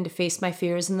Day than to face my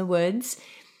fears in the woods.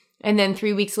 And then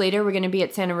 3 weeks later, we're going to be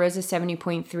at Santa Rosa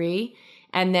 70.3.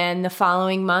 And then the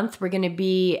following month, we're going to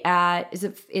be at, is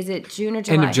it June or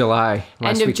July? End of July.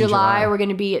 End of July, we're going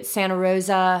to be at Santa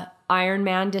Rosa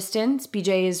Ironman distance.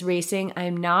 BJ is racing.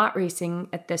 I'm not racing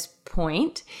at this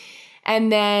point.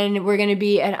 And then we're going to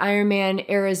be at Ironman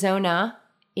Arizona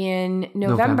in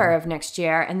November of next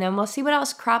year. And then we'll see what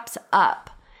else crops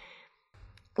up.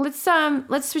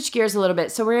 Let's switch gears a little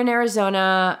bit. So we're in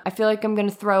Arizona. I feel like I'm going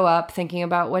to throw up thinking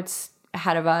about what's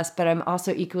ahead of us, but I'm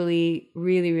also equally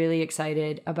really, really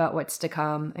excited about what's to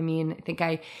come. I mean, I think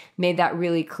I made that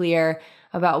really clear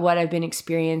about what I've been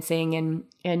experiencing,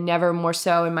 and never more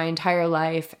so in my entire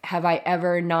life have I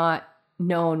ever not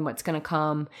known what's going to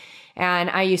come. And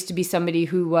I used to be somebody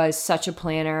who was such a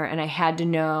planner, and I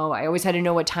always had to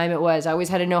know what time it was. I always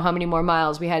had to know how many more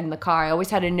miles we had in the car. I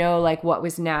always had to know like what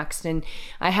was next, and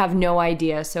I have no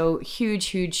idea. So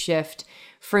huge shift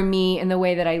for me in the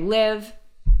way that I live.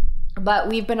 But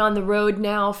we've been on the road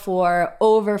now for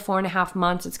over 4.5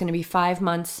 months. It's going to be 5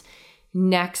 months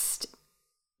next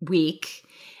week.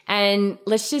 And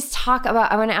let's just talk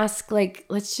about,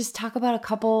 let's just talk about a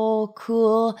couple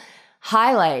cool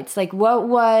highlights. Like, what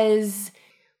was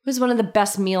one of the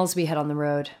best meals we had on the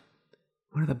road?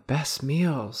 One of the best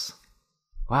meals.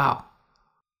 Wow.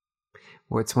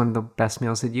 What's one of the best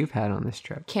meals that you've had on this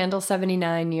trip? Candle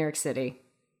 79, New York City.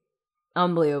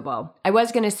 Unbelievable. I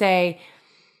was going to say,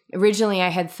 originally I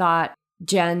had thought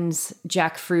Jen's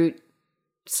jackfruit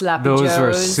Sloppy Those Joe's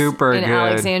were super in good.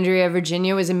 Alexandria,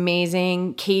 Virginia was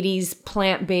amazing. Katie's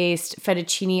plant-based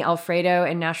fettuccine Alfredo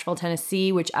in Nashville,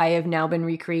 Tennessee, which I have now been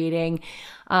recreating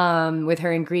with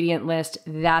her ingredient list.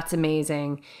 That's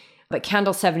amazing. But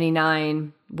Candle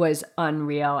 79 was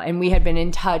unreal. And we had been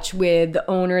in touch with the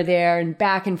owner there and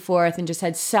back and forth and just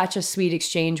had such a sweet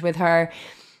exchange with her.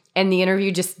 And the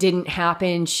interview just didn't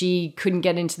happen. She couldn't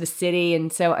get into the city.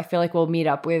 And so I feel like we'll meet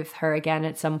up with her again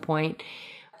at some point.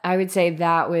 I would say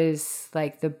that was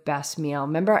like the best meal.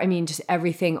 Remember, I mean, just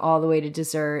everything all the way to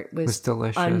dessert was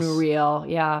delicious. Unreal.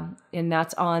 Yeah. And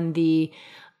that's on the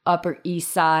Upper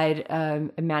East Side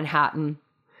of Manhattan.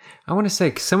 I want to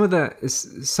say some of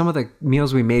the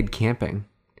meals we made camping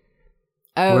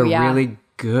were really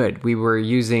good. We were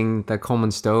using the Coleman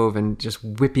stove and just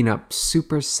whipping up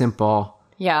super simple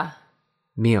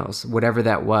meals, whatever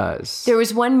that was. There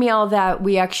was one meal that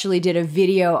we actually did a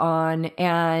video on,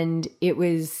 and it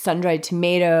was sun-dried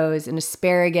tomatoes and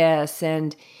asparagus,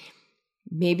 and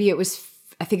maybe I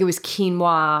think it was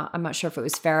quinoa. I'm not sure if it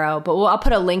was farro, but I'll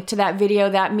put a link to that video.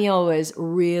 That meal was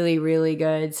really, really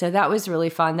good. So that was really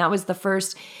fun. That was the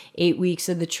first 8 weeks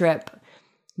of the trip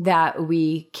that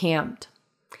we camped.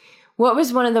 What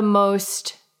was one of the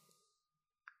most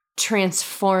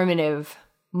transformative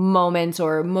moments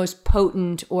or most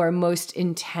potent or most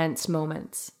intense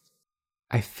moments?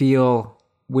 I feel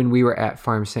when we were at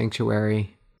Farm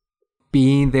Sanctuary,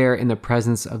 being there in the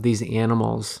presence of these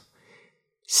animals,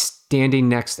 standing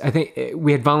next, I think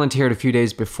we had volunteered a few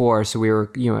days before, so we were,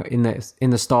 in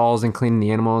the stalls and cleaning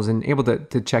the animals and able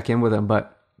to check in with them.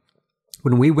 But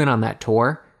when we went on that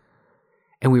tour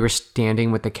and we were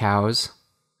standing with the cows,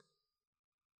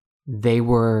 they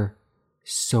were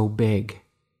so big,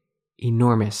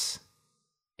 enormous,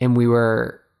 and we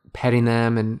were petting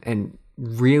them and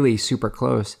really super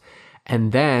close.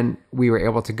 And then we were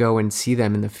able to go and see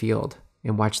them in the field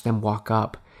and watch them walk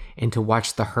up, and to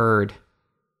watch the herd,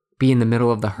 be in the middle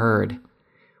of the herd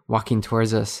walking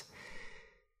towards us.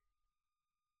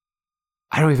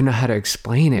 I don't even know how to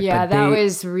explain it. Yeah, but that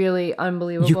was really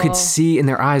unbelievable. You could see in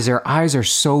their eyes are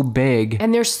so big.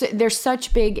 And they're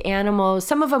such big animals.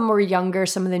 Some of them were younger,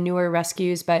 some of the newer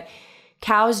rescues, but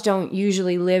cows don't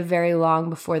usually live very long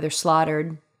before they're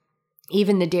slaughtered.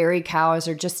 Even the dairy cows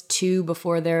are just 2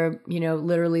 before they're,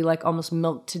 literally like almost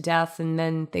milked to death, and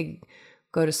then they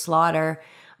go to slaughter.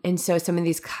 And so some of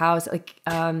these cows, like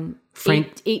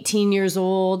 18 years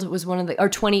old was one of the, or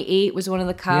 28 was one of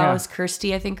the cows. Yeah.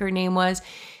 Kirsty, I think her name was.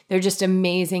 They're just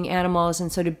amazing animals.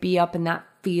 And so to be up in that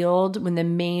field when the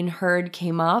main herd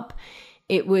came up,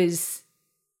 it was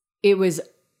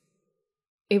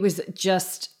jaw-dropping.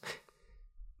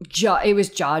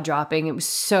 It was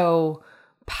so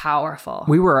powerful.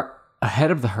 We were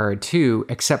ahead of the herd too,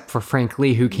 except for Frank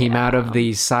Lee, who came out of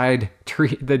the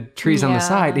the trees on the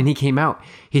side, and he came out.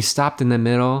 He stopped in the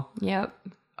middle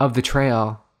of the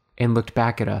trail and looked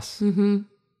back at us. Mm-hmm.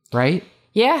 Right?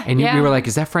 Yeah. And we were like,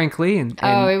 "Is that Frank Lee?" And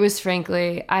it was Frank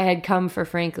Lee. I had come for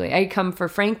Frank Lee. I had come for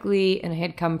Frank Lee, and I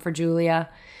had come for Julia,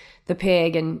 the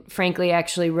pig. And Frank Lee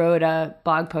actually wrote a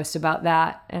blog post about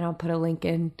that, and I'll put a link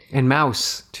in. And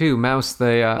Mouse too. Mouse,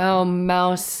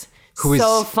 Mouse.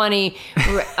 So funny.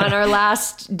 On our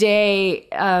last day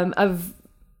of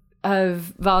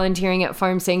volunteering at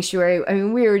Farm Sanctuary, I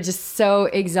mean, we were just so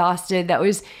exhausted. That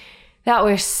was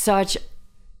such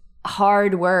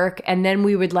hard work. And then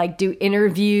we would like do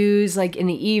interviews like in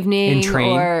the evening and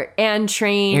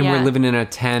train. And we're living in a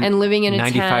tent. And living in a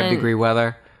 95-degree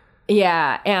weather.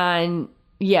 Yeah. And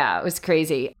yeah, it was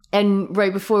crazy. And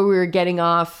right before we were getting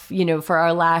off, for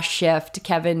our last shift,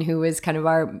 Kevin, who was kind of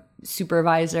our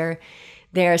supervisor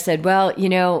there, said, well,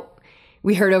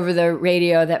 we heard over the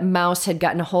radio that Mouse had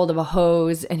gotten a hold of a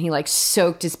hose and he like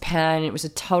soaked his pen. It was a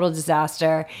total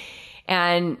disaster.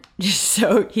 And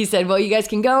so he said, well, you guys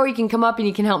can go, or you can come up and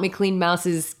you can help me clean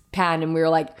Mouse's pen. And we were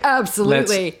like,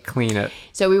 absolutely. Let's clean it.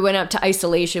 So we went up to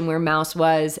isolation where Mouse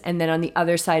was. And then on the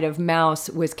other side of Mouse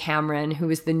was Cameron, who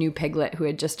was the new piglet who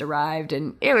had just arrived.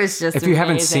 And it was just If you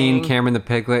haven't seen Cameron the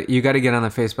piglet, you got to get on the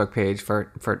Facebook page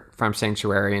for Farm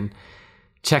Sanctuary and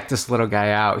check this little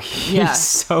guy out. He's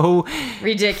so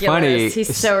ridiculous. Funny.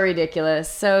 He's so ridiculous.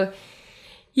 So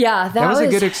yeah, that was a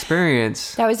good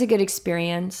experience. That was a good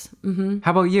experience. Mm-hmm.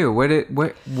 How about you?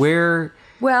 Where?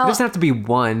 Well, it doesn't have to be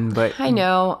one, but I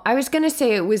know. I was going to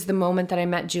say it was the moment that I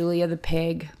met Julia the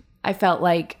pig. I felt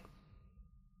like,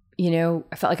 I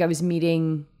was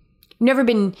meeting, never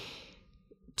been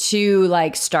too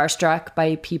like starstruck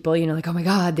by people, like, oh my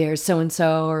God, there's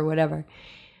so-and-so or whatever.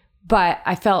 But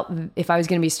I felt if I was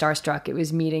going to be starstruck, it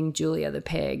was meeting Julia the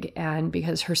pig. And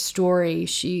because her story,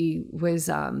 she was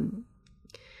a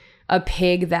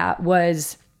pig that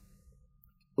was,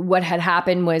 what had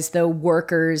happened was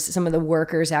some of the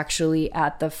workers actually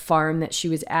at the farm that she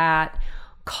was at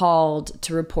called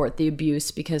to report the abuse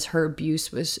because her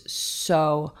abuse was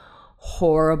so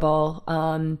horrible.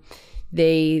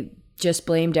 They just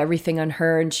blamed everything on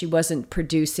her and she wasn't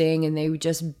producing, and they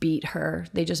just beat her.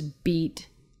 They just beat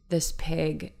this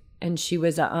pig. And she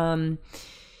was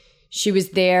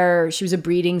there. She was a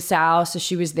breeding sow, so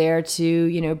she was there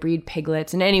to, breed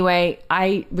piglets. And anyway,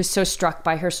 I was so struck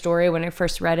by her story when I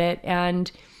first read it.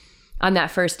 And on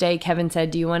that first day, Kevin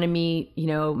said, do you want to meet,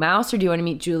 Mouse, or do you want to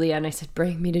meet Julia? And I said,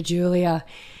 bring me to Julia.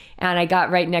 And I got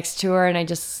right next to her and I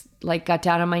just got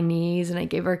down on my knees and I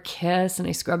gave her a kiss and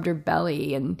I scrubbed her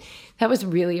belly. And that was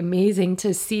really amazing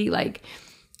to see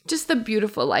just the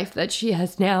beautiful life that she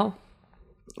has now.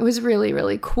 It was really,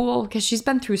 really cool because she's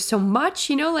been through so much,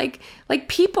 like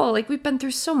people, we've been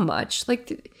through so much.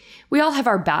 We all have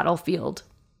our battlefield.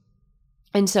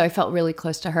 And so I felt really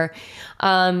close to her.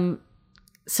 Some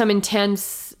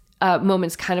intense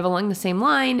moments kind of along the same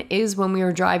line is when we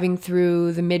were driving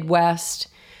through the Midwest.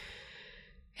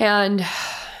 And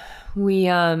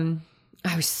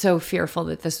I was so fearful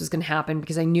that this was going to happen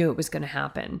because I knew it was going to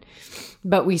happen.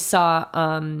 But we saw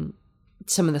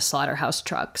some of the slaughterhouse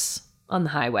trucks on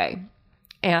the highway.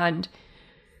 And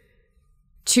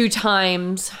 2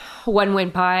 times, one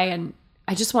went by and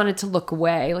I just wanted to look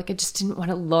away. I just didn't want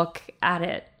to look at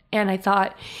it. And I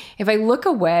thought, if I look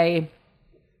away,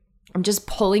 I'm just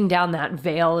pulling down that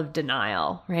veil of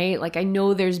denial, right? I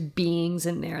know there's beings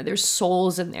in there, there's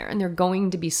souls in there, and they're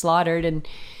going to be slaughtered. And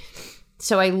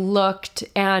so I looked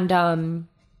and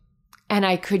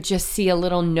I could just see a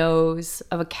little nose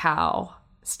of a cow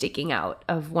sticking out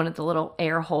of one of the little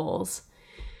air holes.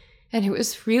 And it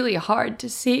was really hard to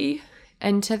see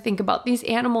and to think about these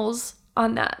animals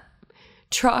on that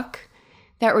truck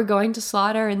that were going to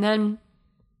slaughter. And then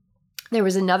there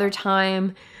was another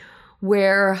time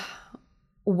where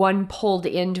one pulled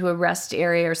into a rest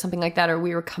area or something like that, or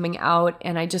we were coming out,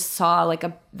 and I just saw like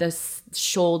this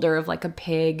shoulder of like a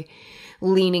pig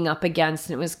leaning up against,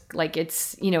 and it was like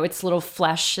its little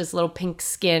flesh, its little pink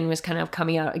skin was kind of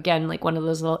coming out again, like one of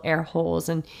those little air holes.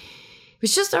 And it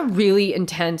was just a really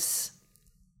intense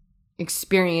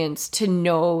experience to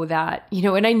know that,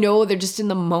 and I know they're just in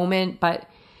the moment, but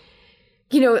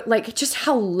like just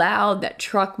how loud that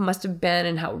truck must have been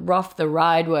and how rough the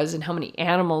ride was and how many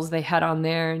animals they had on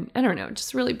there. And I don't know, it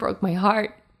just really broke my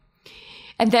heart.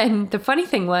 And then the funny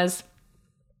thing was,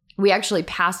 we actually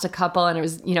passed a couple, and it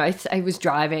was, I was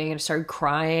driving and I started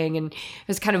crying, and I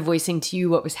was kind of voicing to you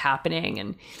what was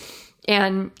happening.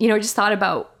 And I just thought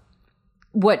about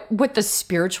what the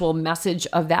spiritual message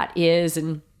of that is.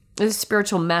 And the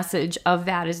spiritual message of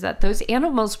that is that those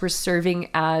animals were serving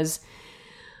as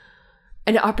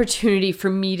an opportunity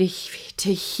for me to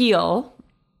heal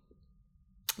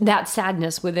that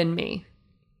sadness within me.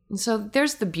 And so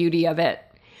there's the beauty of it,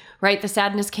 right? The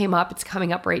sadness came up, it's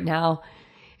coming up right now.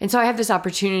 And so I have this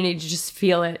opportunity to just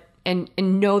feel it and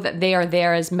know that they are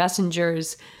there as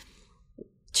messengers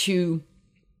to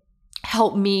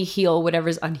help me heal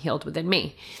whatever's unhealed within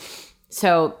me.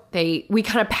 So we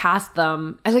kind of passed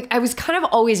them. I was kind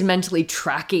of always mentally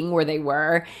tracking where they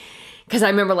were. Because I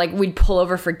remember like we'd pull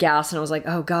over for gas, and I was like,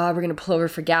 oh God, we're going to pull over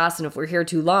for gas. And if we're here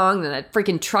too long, then that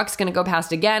freaking truck's going to go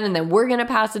past again. And then we're going to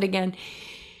pass it again.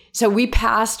 So we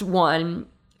passed one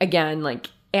again,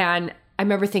 and I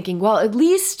remember thinking, well, at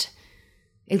least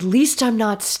I'm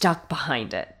not stuck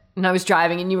behind it. And I was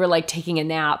driving, and you were like taking a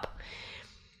nap.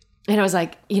 And I was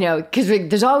like, because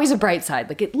there's always a bright side.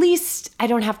 Like, at least I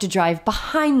don't have to drive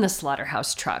behind the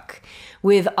slaughterhouse truck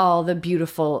with all the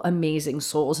beautiful, amazing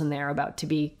souls in there about to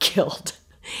be killed.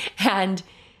 And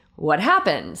what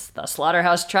happens? The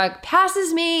slaughterhouse truck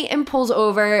passes me and pulls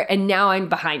over, and now I'm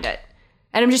behind it.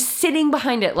 And I'm just sitting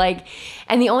behind it.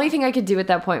 And the only thing I could do at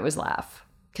that point was laugh.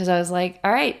 Because I was like,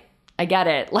 all right, I get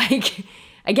it.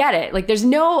 I get it. There's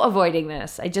no avoiding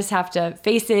this. I just have to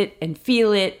face it and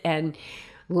feel it and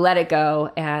let it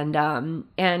go.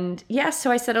 And yeah,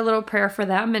 so I said a little prayer for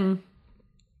them, and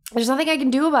there's nothing I can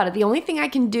do about it. The only thing I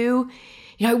can do,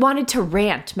 I wanted to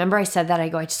rant. Remember I said that? I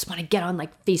just want to get on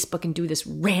Facebook and do this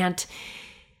rant.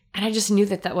 And I just knew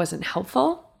that wasn't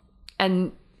helpful.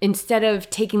 And instead of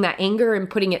taking that anger and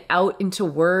putting it out into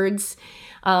words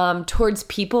towards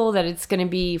people that it's going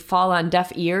to fall on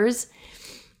deaf ears,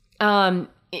 with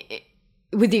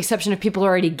the exception of people who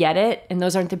already get it, and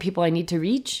those aren't the people I need to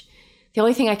reach, the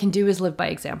only thing I can do is live by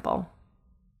example.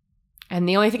 And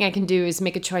the only thing I can do is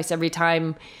make a choice every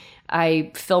time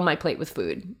I fill my plate with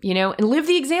food, and live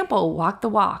the example, walk the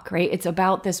walk, right? It's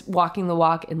about this walking the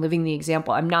walk and living the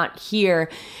example. I'm not here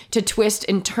to twist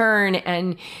and turn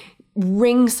and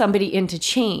wring somebody into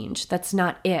change. That's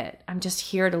not it. I'm just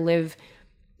here to live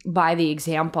by the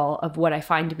example of what I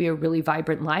find to be a really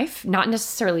vibrant life. Not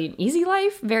necessarily an easy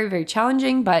life, very, very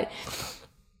challenging, but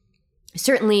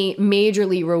certainly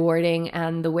majorly rewarding,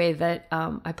 and the way that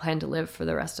I plan to live for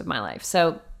the rest of my life.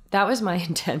 So that was my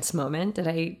intense moment. Did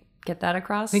I get that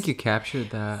across? I think you captured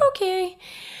that.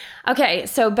 Okay,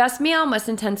 so best meal, most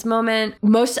intense moment,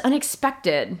 most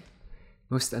unexpected.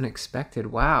 Most unexpected,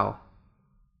 wow.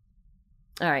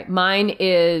 All right, mine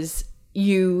is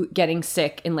you getting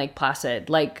sick in Lake Placid.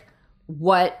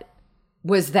 What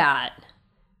was that?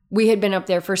 We had been up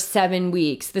there for 7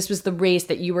 weeks. This was the race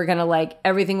that you were going to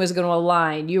everything was going to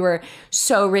align. You were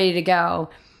so ready to go,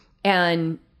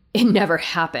 and it never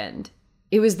happened.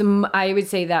 It was I would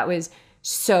say that was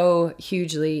so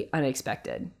hugely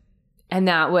unexpected. And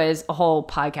that was a whole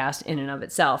podcast in and of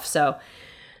itself. So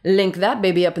link that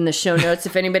baby up in the show notes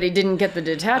if anybody didn't get the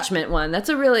detachment one. That's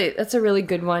a really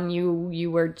good one.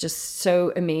 You were just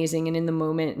so amazing, and in the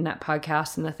moment in that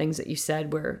podcast, and the things that you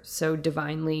said were so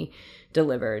divinely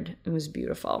delivered. It was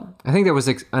beautiful. I think that was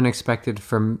unexpected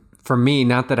for me,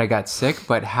 not that I got sick,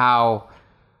 but how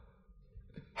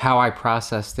I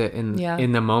processed it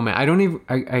in the moment.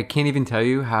 I can't even tell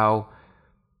you how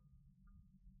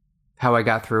I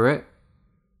got through it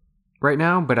right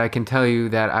now, but I can tell you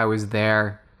that I was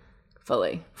there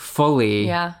fully,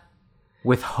 yeah,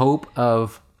 with hope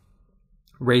of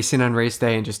racing on race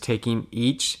day and just taking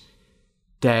each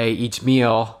day, each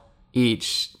meal,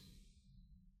 each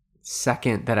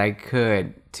second that I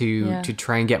could to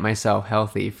try and get myself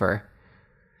healthy for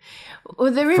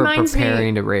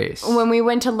preparing to race. When we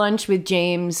went to lunch with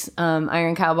James,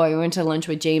 Iron Cowboy, we went to lunch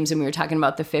with James, and we were talking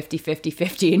about the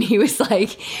 50-50-50, and he was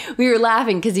like, we were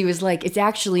laughing because he was like, it's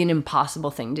actually an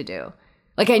impossible thing to do.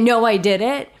 I know I did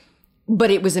it, but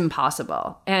it was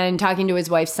impossible. And talking to his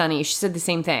wife, Sunny, she said the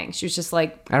same thing. She was just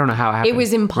like, I don't know how it happened. It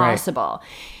was impossible.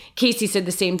 Casey said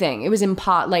the same thing. It was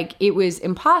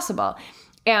impossible.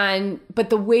 But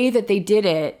the way that they did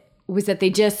it was that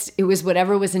it was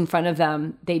whatever was in front of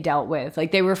them, they dealt with.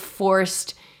 Like they were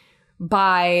forced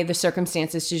by the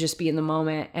circumstances to just be in the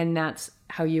moment. And that's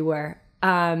how you were.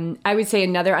 I would say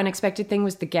another unexpected thing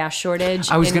was the gas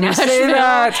shortage. I was going to say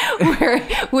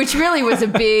that. Which really was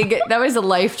that was a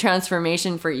life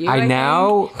transformation for you. I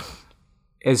now,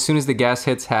 as soon as the gas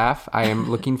hits half, I am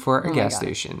looking for a gas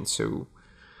station. So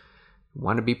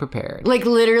want to be prepared. Like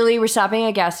literally we're stopping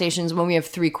at gas stations when we have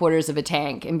 3/4 of a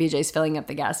tank and BJ's filling up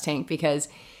the gas tank because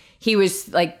he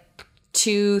was like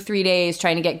 2-3 days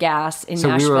trying to get gas in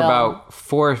Nashville. So we were about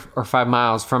 4 or 5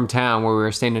 miles from town where we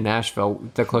were staying in Nashville,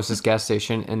 the closest gas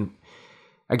station, and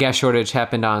a gas shortage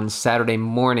happened on Saturday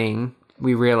morning.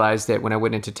 We realized it when I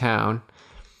went into town,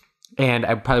 and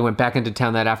I probably went back into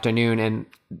town that afternoon, and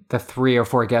the 3 or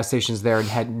 4 gas stations there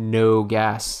had no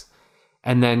gas.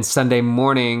 And then Sunday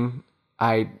morning,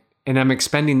 I'm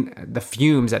expending the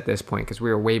fumes at this point because we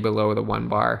were way below the 1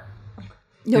 bar.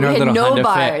 No, we had no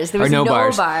bars. There was no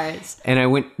bars. And I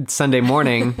went Sunday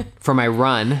morning for my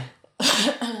run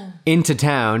into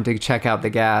town to check out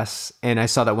the gas. And I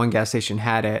saw that one gas station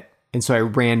had it. And so I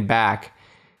ran back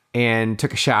and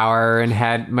took a shower and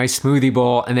had my smoothie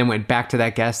bowl and then went back to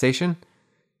that gas station.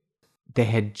 They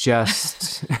had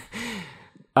just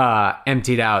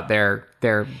emptied out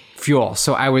their fuel.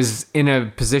 So I was in a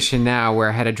position now where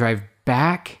I had to drive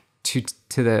back to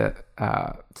the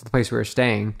place we were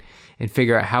staying and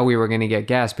figure out how we were going to get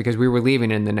gas because we were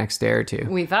leaving in the next day or two.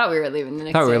 We thought we were leaving the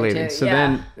next day or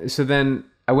two. So then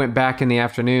I went back in the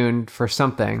afternoon for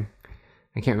something.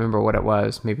 I can't remember what it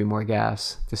was, maybe more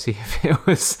gas to see if it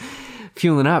was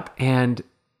fueling up. And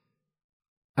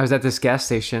I was at this gas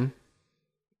station.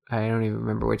 I don't even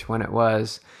remember which one it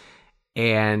was.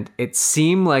 And it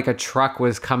seemed like a truck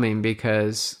was coming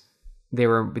because they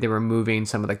were moving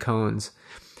some of the cones.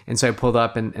 And so I pulled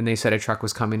up and they said a truck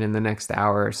was coming in the next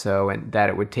hour or so and that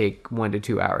it would take 1 to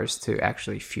 2 hours to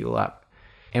actually fuel up.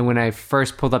 And when I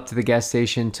first pulled up to the gas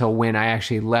station till when I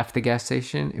actually left the gas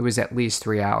station, it was at least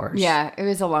 3 hours. Yeah, it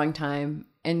was a long time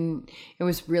and it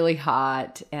was really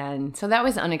hot. And so that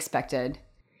was unexpected.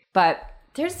 But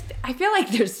I feel like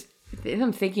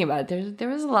I'm thinking about it, there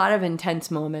was a lot of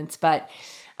intense moments, but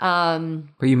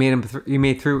you made them. You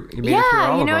made it through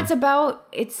all of them.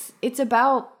 It's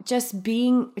about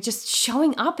just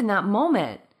showing up in that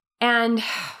moment, and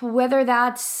whether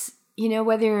that's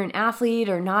whether you're an athlete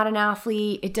or not an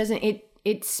athlete,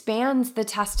 it spans the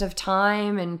test of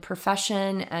time and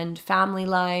profession and family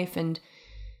life and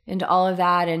all of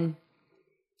that, and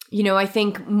I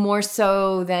think more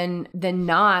so than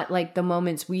not, like the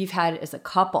moments we've had as a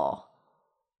couple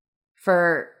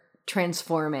for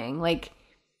transforming, like.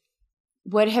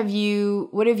 What have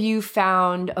you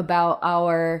found about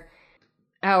our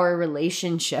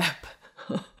relationship?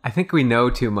 I think we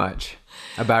know too much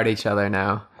about each other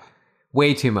now.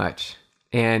 Way too much.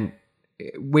 And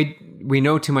we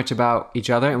know too much about each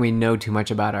other and we know too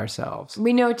much about ourselves.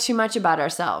 We know too much about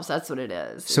ourselves. That's what it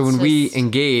is. So when we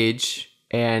engage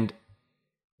and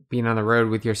being on the road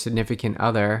with your significant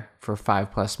other for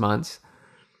 5+ months,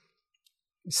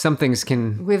 some things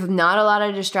can... With not a lot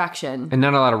of distraction. And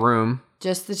not a lot of room.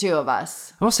 Just the two of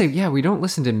us. I will say, yeah, we don't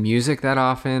listen to music that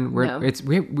often. We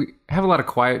have a lot of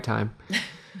quiet time.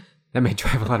 That may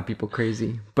drive a lot of people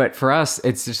crazy. But for us,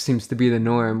 it just seems to be the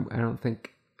norm. I don't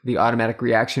think the automatic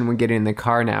reaction when getting in the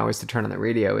car now is to turn on the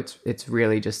radio. It's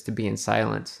really just to be in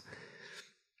silence.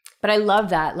 But I love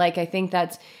that. Like, I think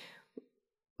that's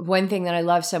one thing that I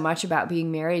love so much about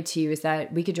being married to you is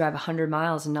that we could drive 100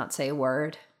 miles and not say a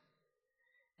word.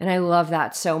 And I love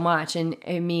that so much. And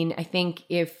I mean, I think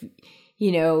if,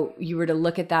 you were to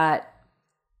look at that,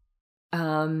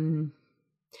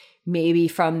 maybe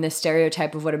from the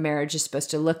stereotype of what a marriage is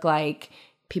supposed to look like,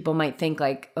 people might think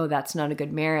like, oh, that's not a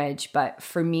good marriage. But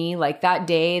for me, like that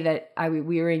day that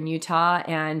we were in Utah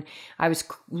and I was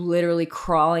literally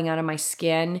crawling out of my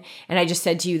skin and I just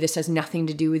said to you, this has nothing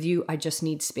to do with you. I just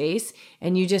need space.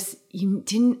 And you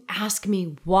didn't ask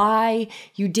me why.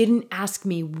 You didn't ask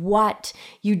me what.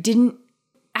 You didn't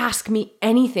ask me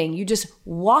anything. You just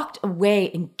walked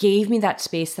away and gave me that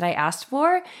space that I asked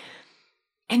for.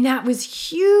 And that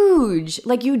was huge.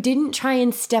 Like, you didn't try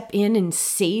and step in and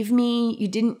save me. You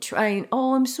didn't try and,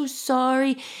 oh, I'm so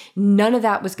sorry. None of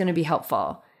that was going to be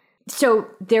helpful. So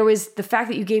there was the fact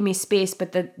that you gave me space,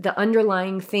 but the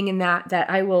underlying thing in that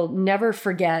I will never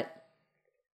forget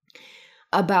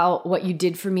about what you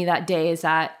did for me that day is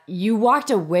that you walked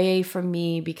away from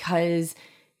me because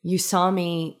you saw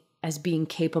me as being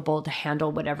capable to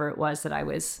handle whatever it was that I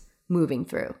was moving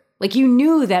through. Like you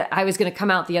knew that I was going to come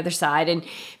out the other side, and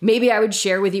maybe I would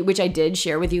share with you, which I did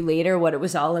share with you later, what it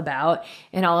was all about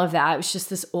and all of that. It was just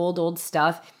this old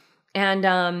stuff. And,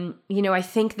 I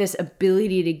think this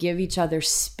ability to give each other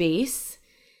space,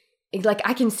 like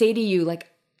I can say to you, like,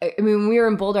 I mean, when we were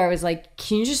in Boulder, I was like,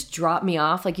 can you just drop me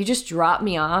off? Like you just dropped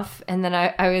me off. And then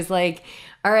I was like,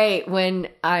 all right, when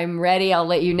I'm ready, I'll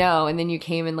let you know. And then you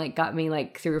came and like got me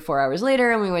like 3 or 4 hours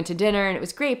later, and we went to dinner, and it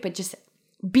was great. But just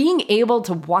being able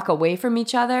to walk away from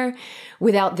each other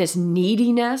without this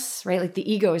neediness, right? Like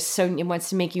the ego it wants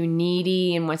to make you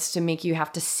needy and wants to make you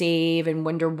have to save and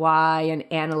wonder why and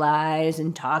analyze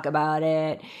and talk about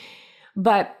it.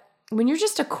 But when you're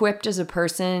just equipped as a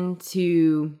person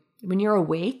when you're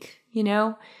awake,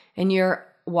 and you're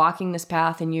walking this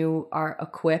path and you are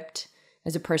equipped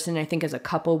as a person, I think as a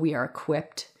couple, we are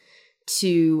equipped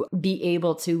to be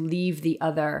able to leave the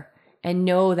other and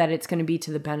know that it's going to be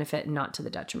to the benefit and not to the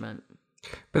detriment.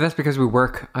 But that's because we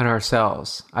work on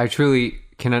ourselves. I truly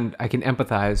can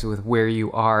empathize with where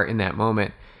you are in that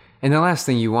moment. And the last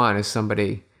thing you want is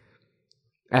somebody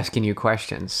asking you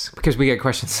questions, because we get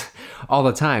questions all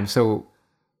the time. So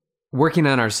working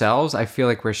on ourselves, I feel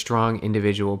like we're strong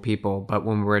individual people, but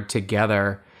when we're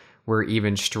together, we're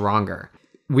even stronger.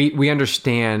 We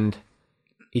understand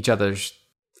each other's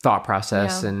thought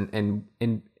process and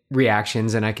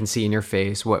reactions, and I can see in your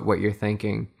face what you're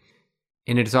thinking.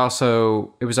 And it was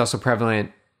also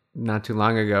prevalent not too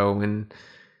long ago when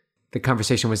the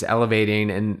conversation was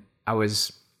elevating and I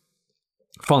was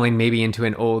falling maybe into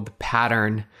an old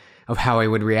pattern of how I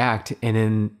would react.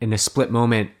 And in a split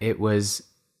moment, it was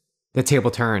the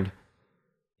table turned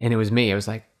and it was me. I was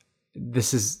like,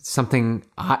 this is something,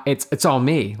 it's all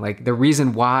me. Like the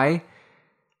reason why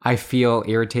I feel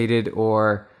irritated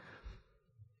or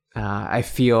I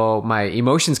feel my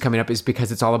emotions coming up is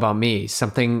because it's all about me.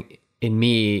 Something in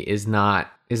me is not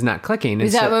clicking.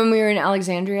 Is that when we were in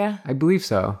Alexandria? I believe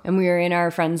so. And we were in our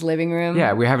friend's living room?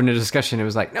 Yeah, we were having a discussion. It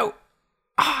was like, no,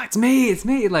 it's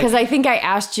me. Like, because I think I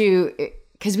asked you,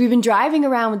 because we've been driving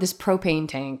around with this propane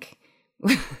tank,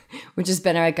 which has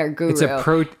been like our guru. It's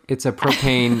a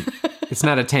propane. It's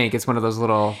not a tank. It's one of those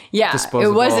little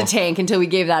disposable. It was a tank until we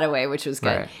gave that away, which was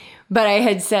good. Right. But I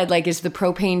had said, like, is the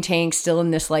propane tank still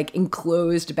in this, like,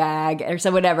 enclosed bag or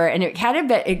so whatever? And it kind of,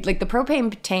 like, the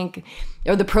propane tank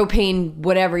or the propane,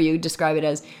 whatever you describe it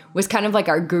as, was kind of like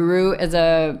our guru as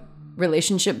a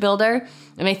relationship builder.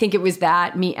 And I think it was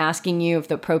that, me asking you if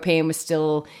the propane was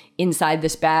still inside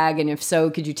this bag. And if so,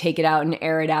 could you take it out and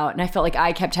air it out? And I felt like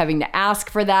I kept having to ask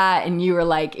for that. And you were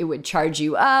like, it would charge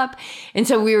you up. And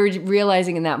so we were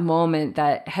realizing in that moment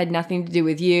that had nothing to do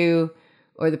with you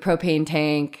or the propane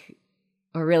tank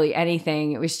or really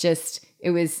anything. It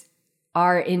was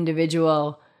our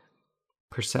individual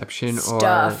perception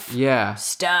stuff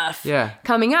yeah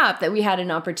coming up that we had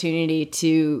an opportunity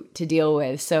to deal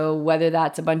with. So whether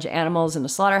that's a bunch of animals in a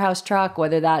slaughterhouse truck,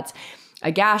 whether that's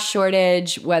a gas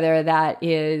shortage, whether that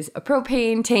is a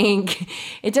propane tank,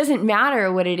 it doesn't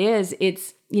matter what it is.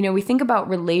 It's, we think about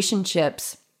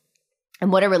relationships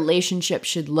and what a relationship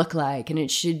should look like. And it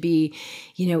should be,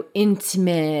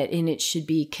 intimate, and it should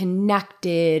be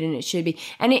connected, and it should be,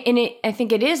 I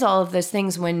think it is all of those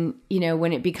things when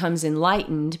it becomes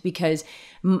enlightened, because,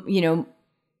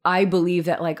 I believe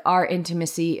that like our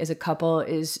intimacy as a couple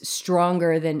is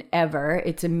stronger than ever.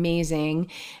 It's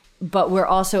amazing, but we're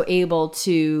also able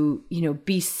to,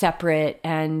 be separate,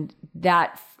 and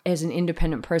that as an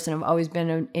independent person, I've always been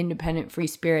an independent free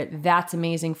spirit. That's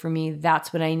amazing for me.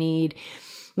 That's what I need.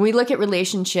 When we look at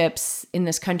relationships in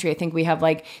this country, I think we have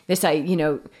like this,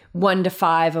 1 to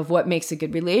 5 of what makes a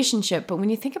good relationship. But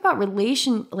when you think about a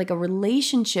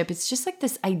relationship, it's just like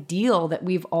this ideal that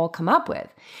we've all come up with.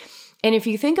 And if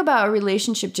you think about a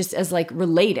relationship just as like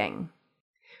relating,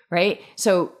 right?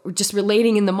 So just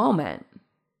relating in the moment,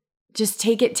 just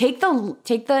take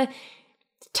the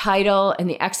title and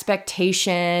the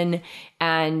expectation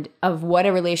and of what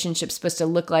a relationship's supposed to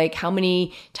look like, how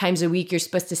many times a week you're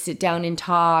supposed to sit down and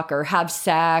talk or have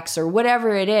sex or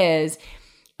whatever it is,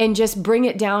 and just bring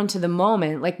it down to the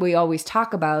moment like we always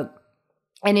talk about.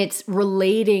 And it's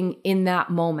relating in that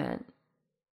moment.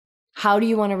 How do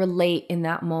you want to relate in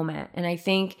that moment? And I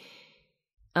think,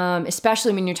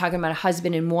 especially when you're talking about a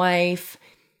husband and wife,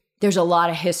 there's a lot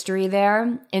of history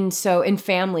there. And so in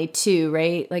family too,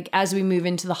 right? Like as we move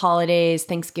into the holidays,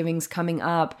 Thanksgiving's coming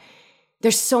up,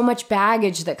 there's so much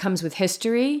baggage that comes with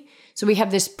history. So we have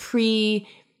this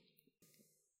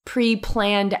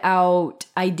pre-planned out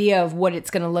idea of what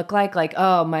it's going to look like. Like,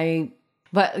 my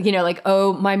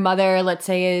mother, let's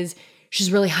say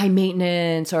she's really high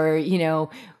maintenance, or,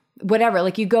 whatever,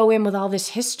 like you go in with all this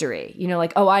history, you know,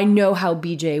 like, oh, I know how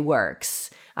BJ works.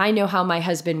 I know how my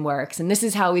husband works, and this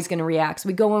is how he's going to react. So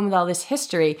we go in with all this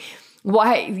history.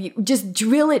 Why? Just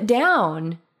drill it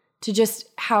down to just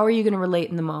how are you going to relate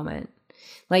in the moment?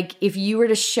 Like if you were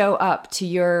to show up to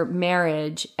your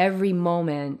marriage every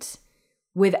moment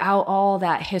without all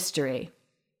that history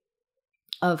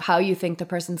of how you think the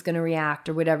person's going to react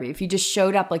or whatever, if you just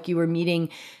showed up like you were meeting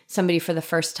somebody for the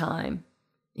first time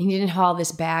and you didn't have all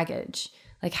this baggage,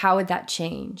 like how would that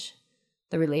change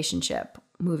the relationship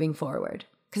moving forward?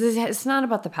 Because it's not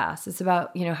about the past. It's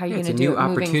about, you know, how you're going to do it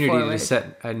moving forward. It's a new opportunity to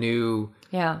set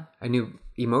a new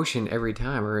emotion every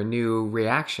time, or a new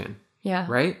reaction. Yeah.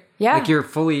 Right? Yeah. Like you're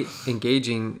fully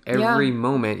engaging every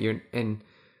moment.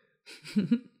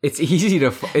 It's easy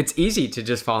to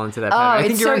just fall into that pattern. I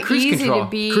think you're on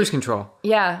cruise control.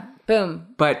 Yeah. Boom.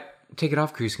 But take it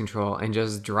off cruise control and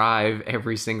just drive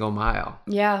every single mile.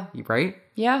 Yeah. Right?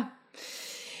 Yeah.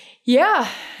 Yeah.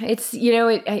 It's, you know,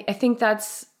 I think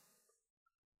that's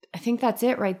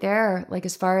it right there. Like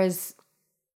as far as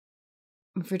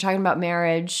if we're talking about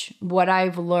marriage, what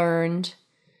I've learned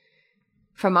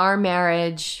from our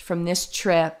marriage, from this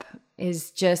trip,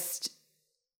 is just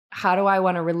how do I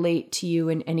want to relate to you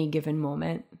in any given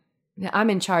moment? I'm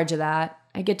in charge of that.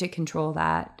 I get to control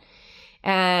that.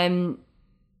 And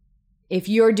if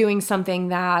you're doing something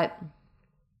that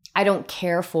I don't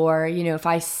care for, you know, if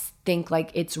I think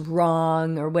like it's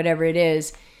wrong or whatever it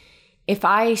is, if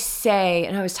I say,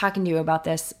 and I was talking to you about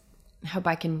this, I hope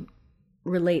I can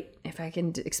relate, if I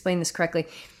can explain this correctly.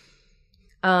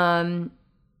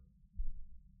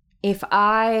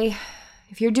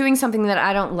 If you're doing something that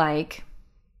I don't like,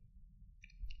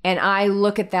 and I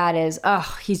look at that as,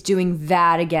 oh, he's doing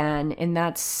that again, and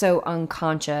that's so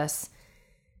unconscious,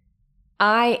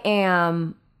 I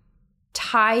am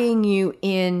tying you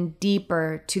in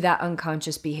deeper to that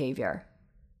unconscious behavior.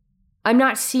 I'm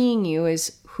not seeing you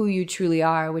as who you truly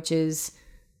are, which is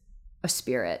a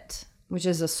spirit, which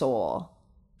is a soul,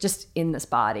 just in this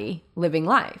body, living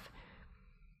life.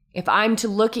 If I'm to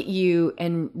look at you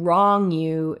and wrong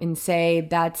you and say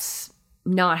that's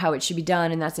not how it should be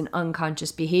done and that's an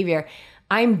unconscious behavior,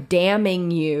 I'm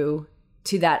damning you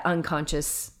to that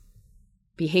unconscious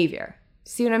behavior.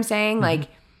 See what I'm saying? Mm-hmm. Like,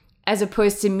 as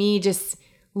opposed to me just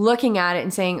looking at it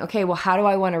and saying, okay, well, how do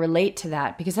I want to relate to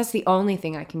that? Because that's the only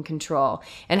thing I can control.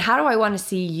 And how do I want to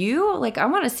see you? Like, I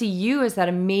want to see you as that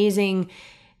amazing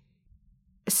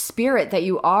spirit that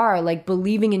you are, like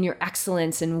believing in your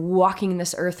excellence and walking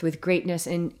this earth with greatness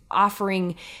and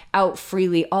offering out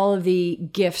freely all of the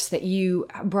gifts that you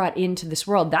brought into this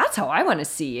world. That's how I want to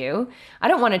see you. I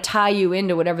don't want to tie you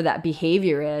into whatever that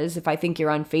behavior is. If I think you're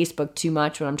on Facebook too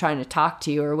much when I'm trying to talk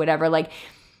to you or whatever, like,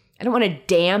 I don't want to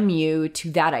damn you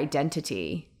to that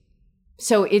identity.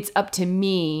 So it's up to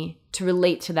me to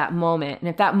relate to that moment. And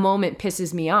if that moment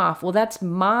pisses me off, well, that's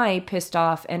my pissed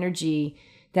off energy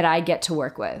that I get to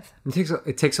work with.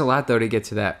 It takes a lot though to get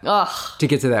to that. Ugh. To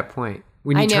get to that point.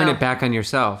 When you turn it back on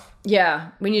yourself. Yeah.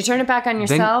 When you turn it back on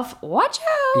yourself, then, watch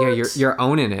out. Yeah, you're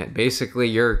owning it. Basically,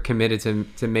 you're committed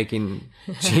to making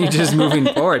changes moving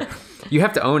forward. You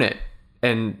have to own it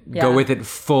and go with it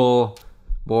full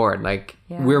board. Like,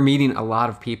 we're meeting a lot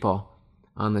of people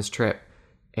on this trip,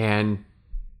 and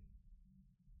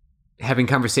having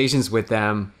conversations with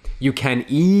them, you can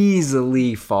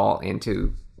easily fall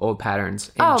into old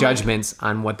patterns and judgments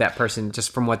on what that person,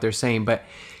 just from what they're saying. But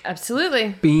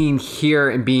absolutely, being here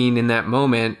and being in that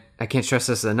moment, I can't stress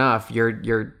this enough.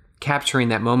 You're capturing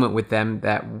that moment with them,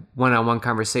 that one-on-one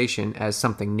conversation, as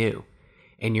something new,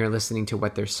 and you're listening to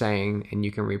what they're saying, and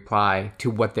you can reply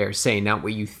to what they're saying, not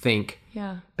what you think.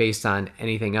 Yeah. Based on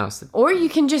anything else. Or you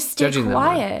can just stay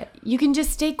quiet. You can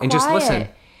just stay quiet and just listen.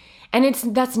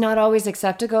 And that's not always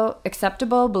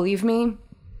acceptable, believe me.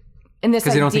 And this,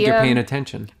 because they don't think you're paying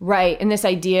attention. Right. And this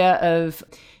idea of,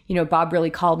 you know, Bob really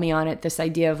called me on it, this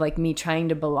idea of like me trying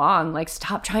to belong. Like,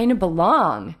 stop trying to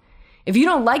belong. If you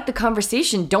don't like the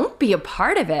conversation, don't be a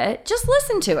part of it. Just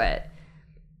listen to it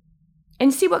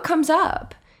and see what comes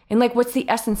up. And like, what's the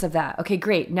essence of that? Okay,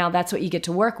 great. Now that's what you get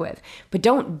to work with. But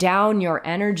don't down your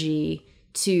energy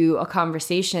to a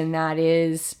conversation that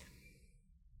is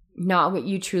not what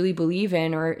you truly believe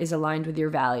in or is aligned with your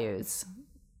values.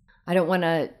 I don't want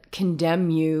to condemn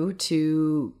you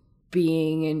to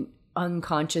being an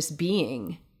unconscious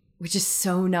being, which is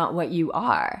so not what you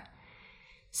are.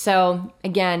 So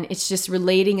again, it's just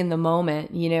relating in the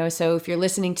moment, you know? So if you're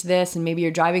listening to this and maybe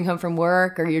you're driving home from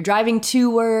work or you're driving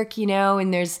to work, you know,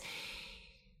 and there's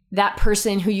that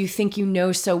person who you think you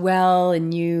know so well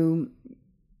and you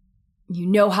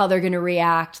know how they're going to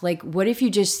react. Like, what if you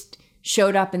just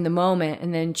showed up in the moment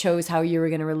and then chose how you were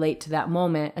going to relate to that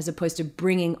moment, as opposed to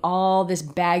bringing all this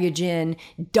baggage in,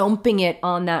 dumping it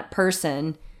on that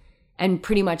person, and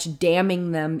pretty much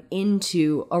damning them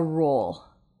into a role.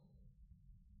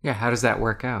 Yeah, how does that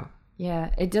work out?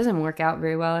 Yeah, it doesn't work out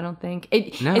very well, I don't think.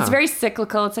 No. It's very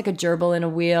cyclical. It's like a gerbil in a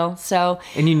wheel. So,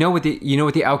 and you know what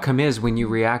the outcome is when you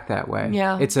react that way.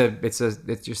 Yeah. It's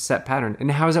your set pattern.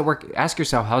 And how does that work? Ask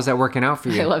yourself, how's that working out for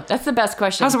you? I love, that's the best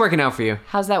question. How's it working out for you?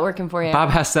 How's that working for you? Bob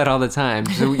asks that all the time.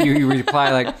 So you reply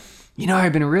like,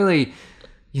 I've been really,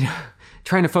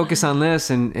 trying to focus on this,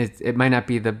 and it might not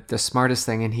be the smartest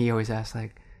thing. And he always asks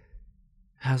like,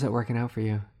 how's that working out for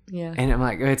you? Yeah. And I'm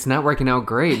like, it's not working out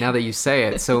great now that you say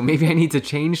it. So maybe I need to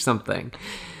change something.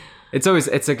 It's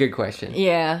a good question.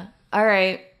 Yeah. All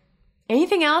right.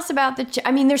 Anything else about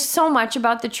there's so much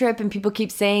about the trip, and people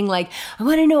keep saying like, I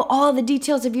want to know all the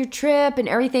details of your trip and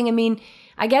everything. I mean,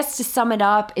 I guess to sum it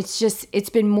up, it's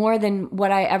been more than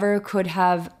what I ever could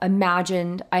have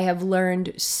imagined. I have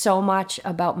learned so much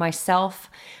about myself.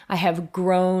 I have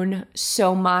grown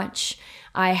so much.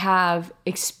 I have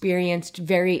experienced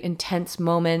very intense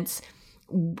moments.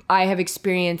 I have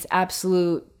experienced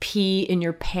absolute pee in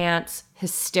your pants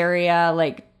hysteria,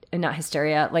 like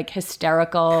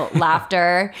hysterical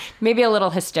laughter, maybe a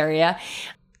little hysteria.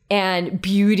 And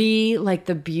beauty, like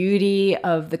the beauty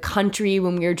of the country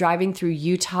when we were driving through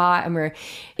Utah, and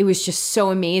it was just so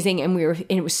amazing, and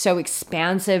it was so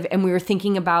expansive, and we were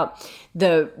thinking about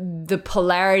the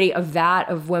polarity of that,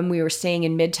 of when we were staying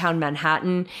in Midtown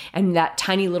Manhattan, and that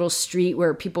tiny little street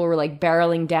where people were like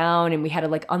barreling down, and we had to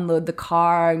like unload the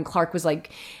car, and Clark was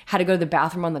like had to go to the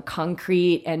bathroom on the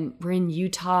concrete, and we're in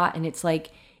Utah, and it's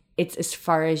like it's as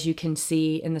far as you can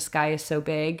see, and the sky is so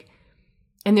big.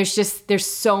 And there's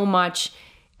so much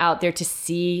out there to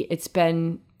see. It's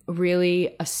been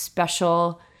really a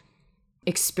special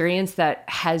experience that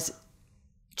has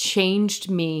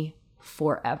changed me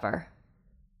forever.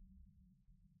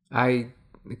 I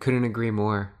couldn't agree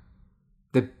more.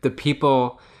 The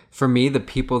people, for me, the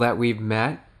people that we've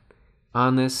met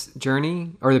on this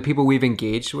journey, or the people we've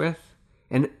engaged with,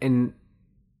 and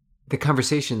the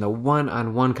conversation, the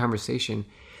one-on-one conversation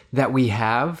that we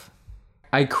have,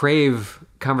 I crave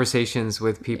conversations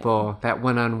with people, that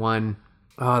one-on-one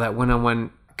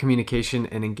communication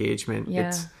and engagement.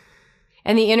 Yeah.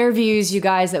 And the interviews, you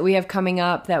guys, that we have coming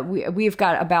up, that we've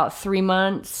got about 3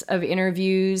 months of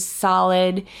interviews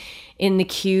solid in the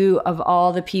queue of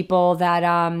all the people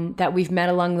that we've met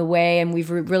along the way. And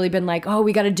we've really been like, oh,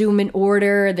 we got to do them in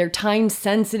order. They're time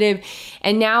sensitive.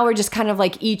 And now we're just kind of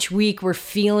like, each week we're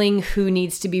feeling who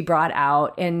needs to be brought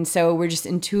out. And so we're just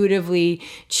intuitively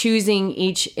choosing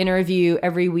each interview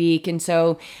every week. And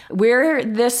so we're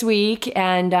this week,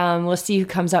 and we'll see who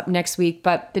comes up next week.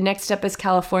 But the next step is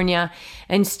California.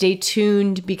 And stay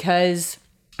tuned, because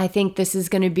I think this is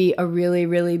going to be a really,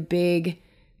 really big,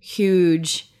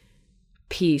 huge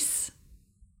piece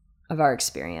of our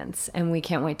experience, and we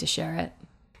can't wait to share it.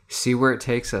 See where it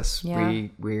takes us. Yeah.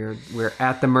 We're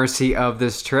at the mercy of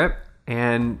this trip,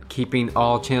 and keeping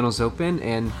all channels open,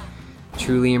 and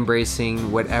truly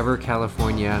embracing whatever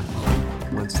California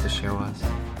wants to show us.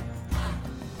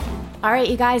 All right,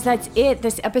 you guys, that's it.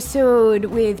 This episode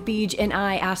with Beej and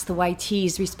I asked the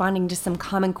YTs, responding to some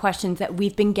common questions that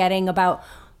we've been getting about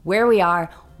where we are,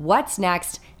 what's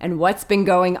next, and what's been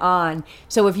going on.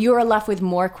 So if you are left with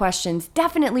more questions,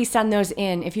 definitely send those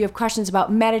in. If you have questions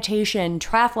about meditation,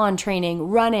 triathlon training,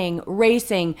 running,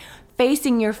 racing,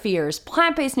 facing your fears,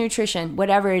 plant-based nutrition,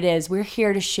 whatever it is, we're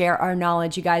here to share our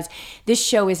knowledge, you guys. This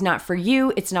show is not for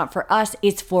you. It's not for us.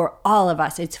 It's for all of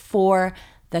us. It's for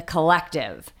the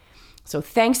collective. So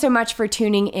thanks so much for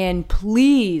tuning in.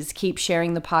 Please keep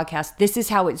sharing the podcast. This is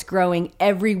how it's growing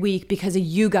every week, because of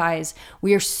you guys.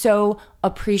 We are so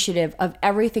appreciative of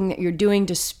everything that you're doing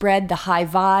to spread the high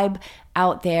vibe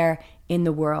out there in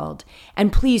the world.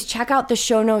 And please check out the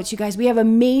show notes, you guys. We have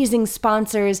amazing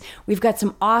sponsors. We've got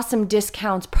some awesome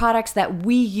discounts, products that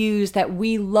we use, that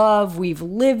we love, we've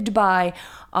lived by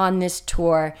on this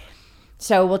tour.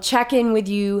 So we'll check in with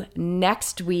you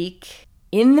next week.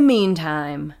 In the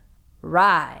meantime,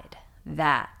 ride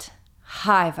that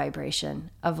high vibration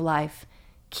of life.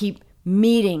 Keep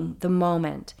meeting the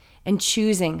moment and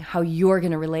choosing how you're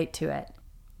going to relate to it.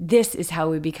 This is how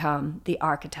we become the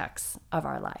architects of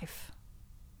our life.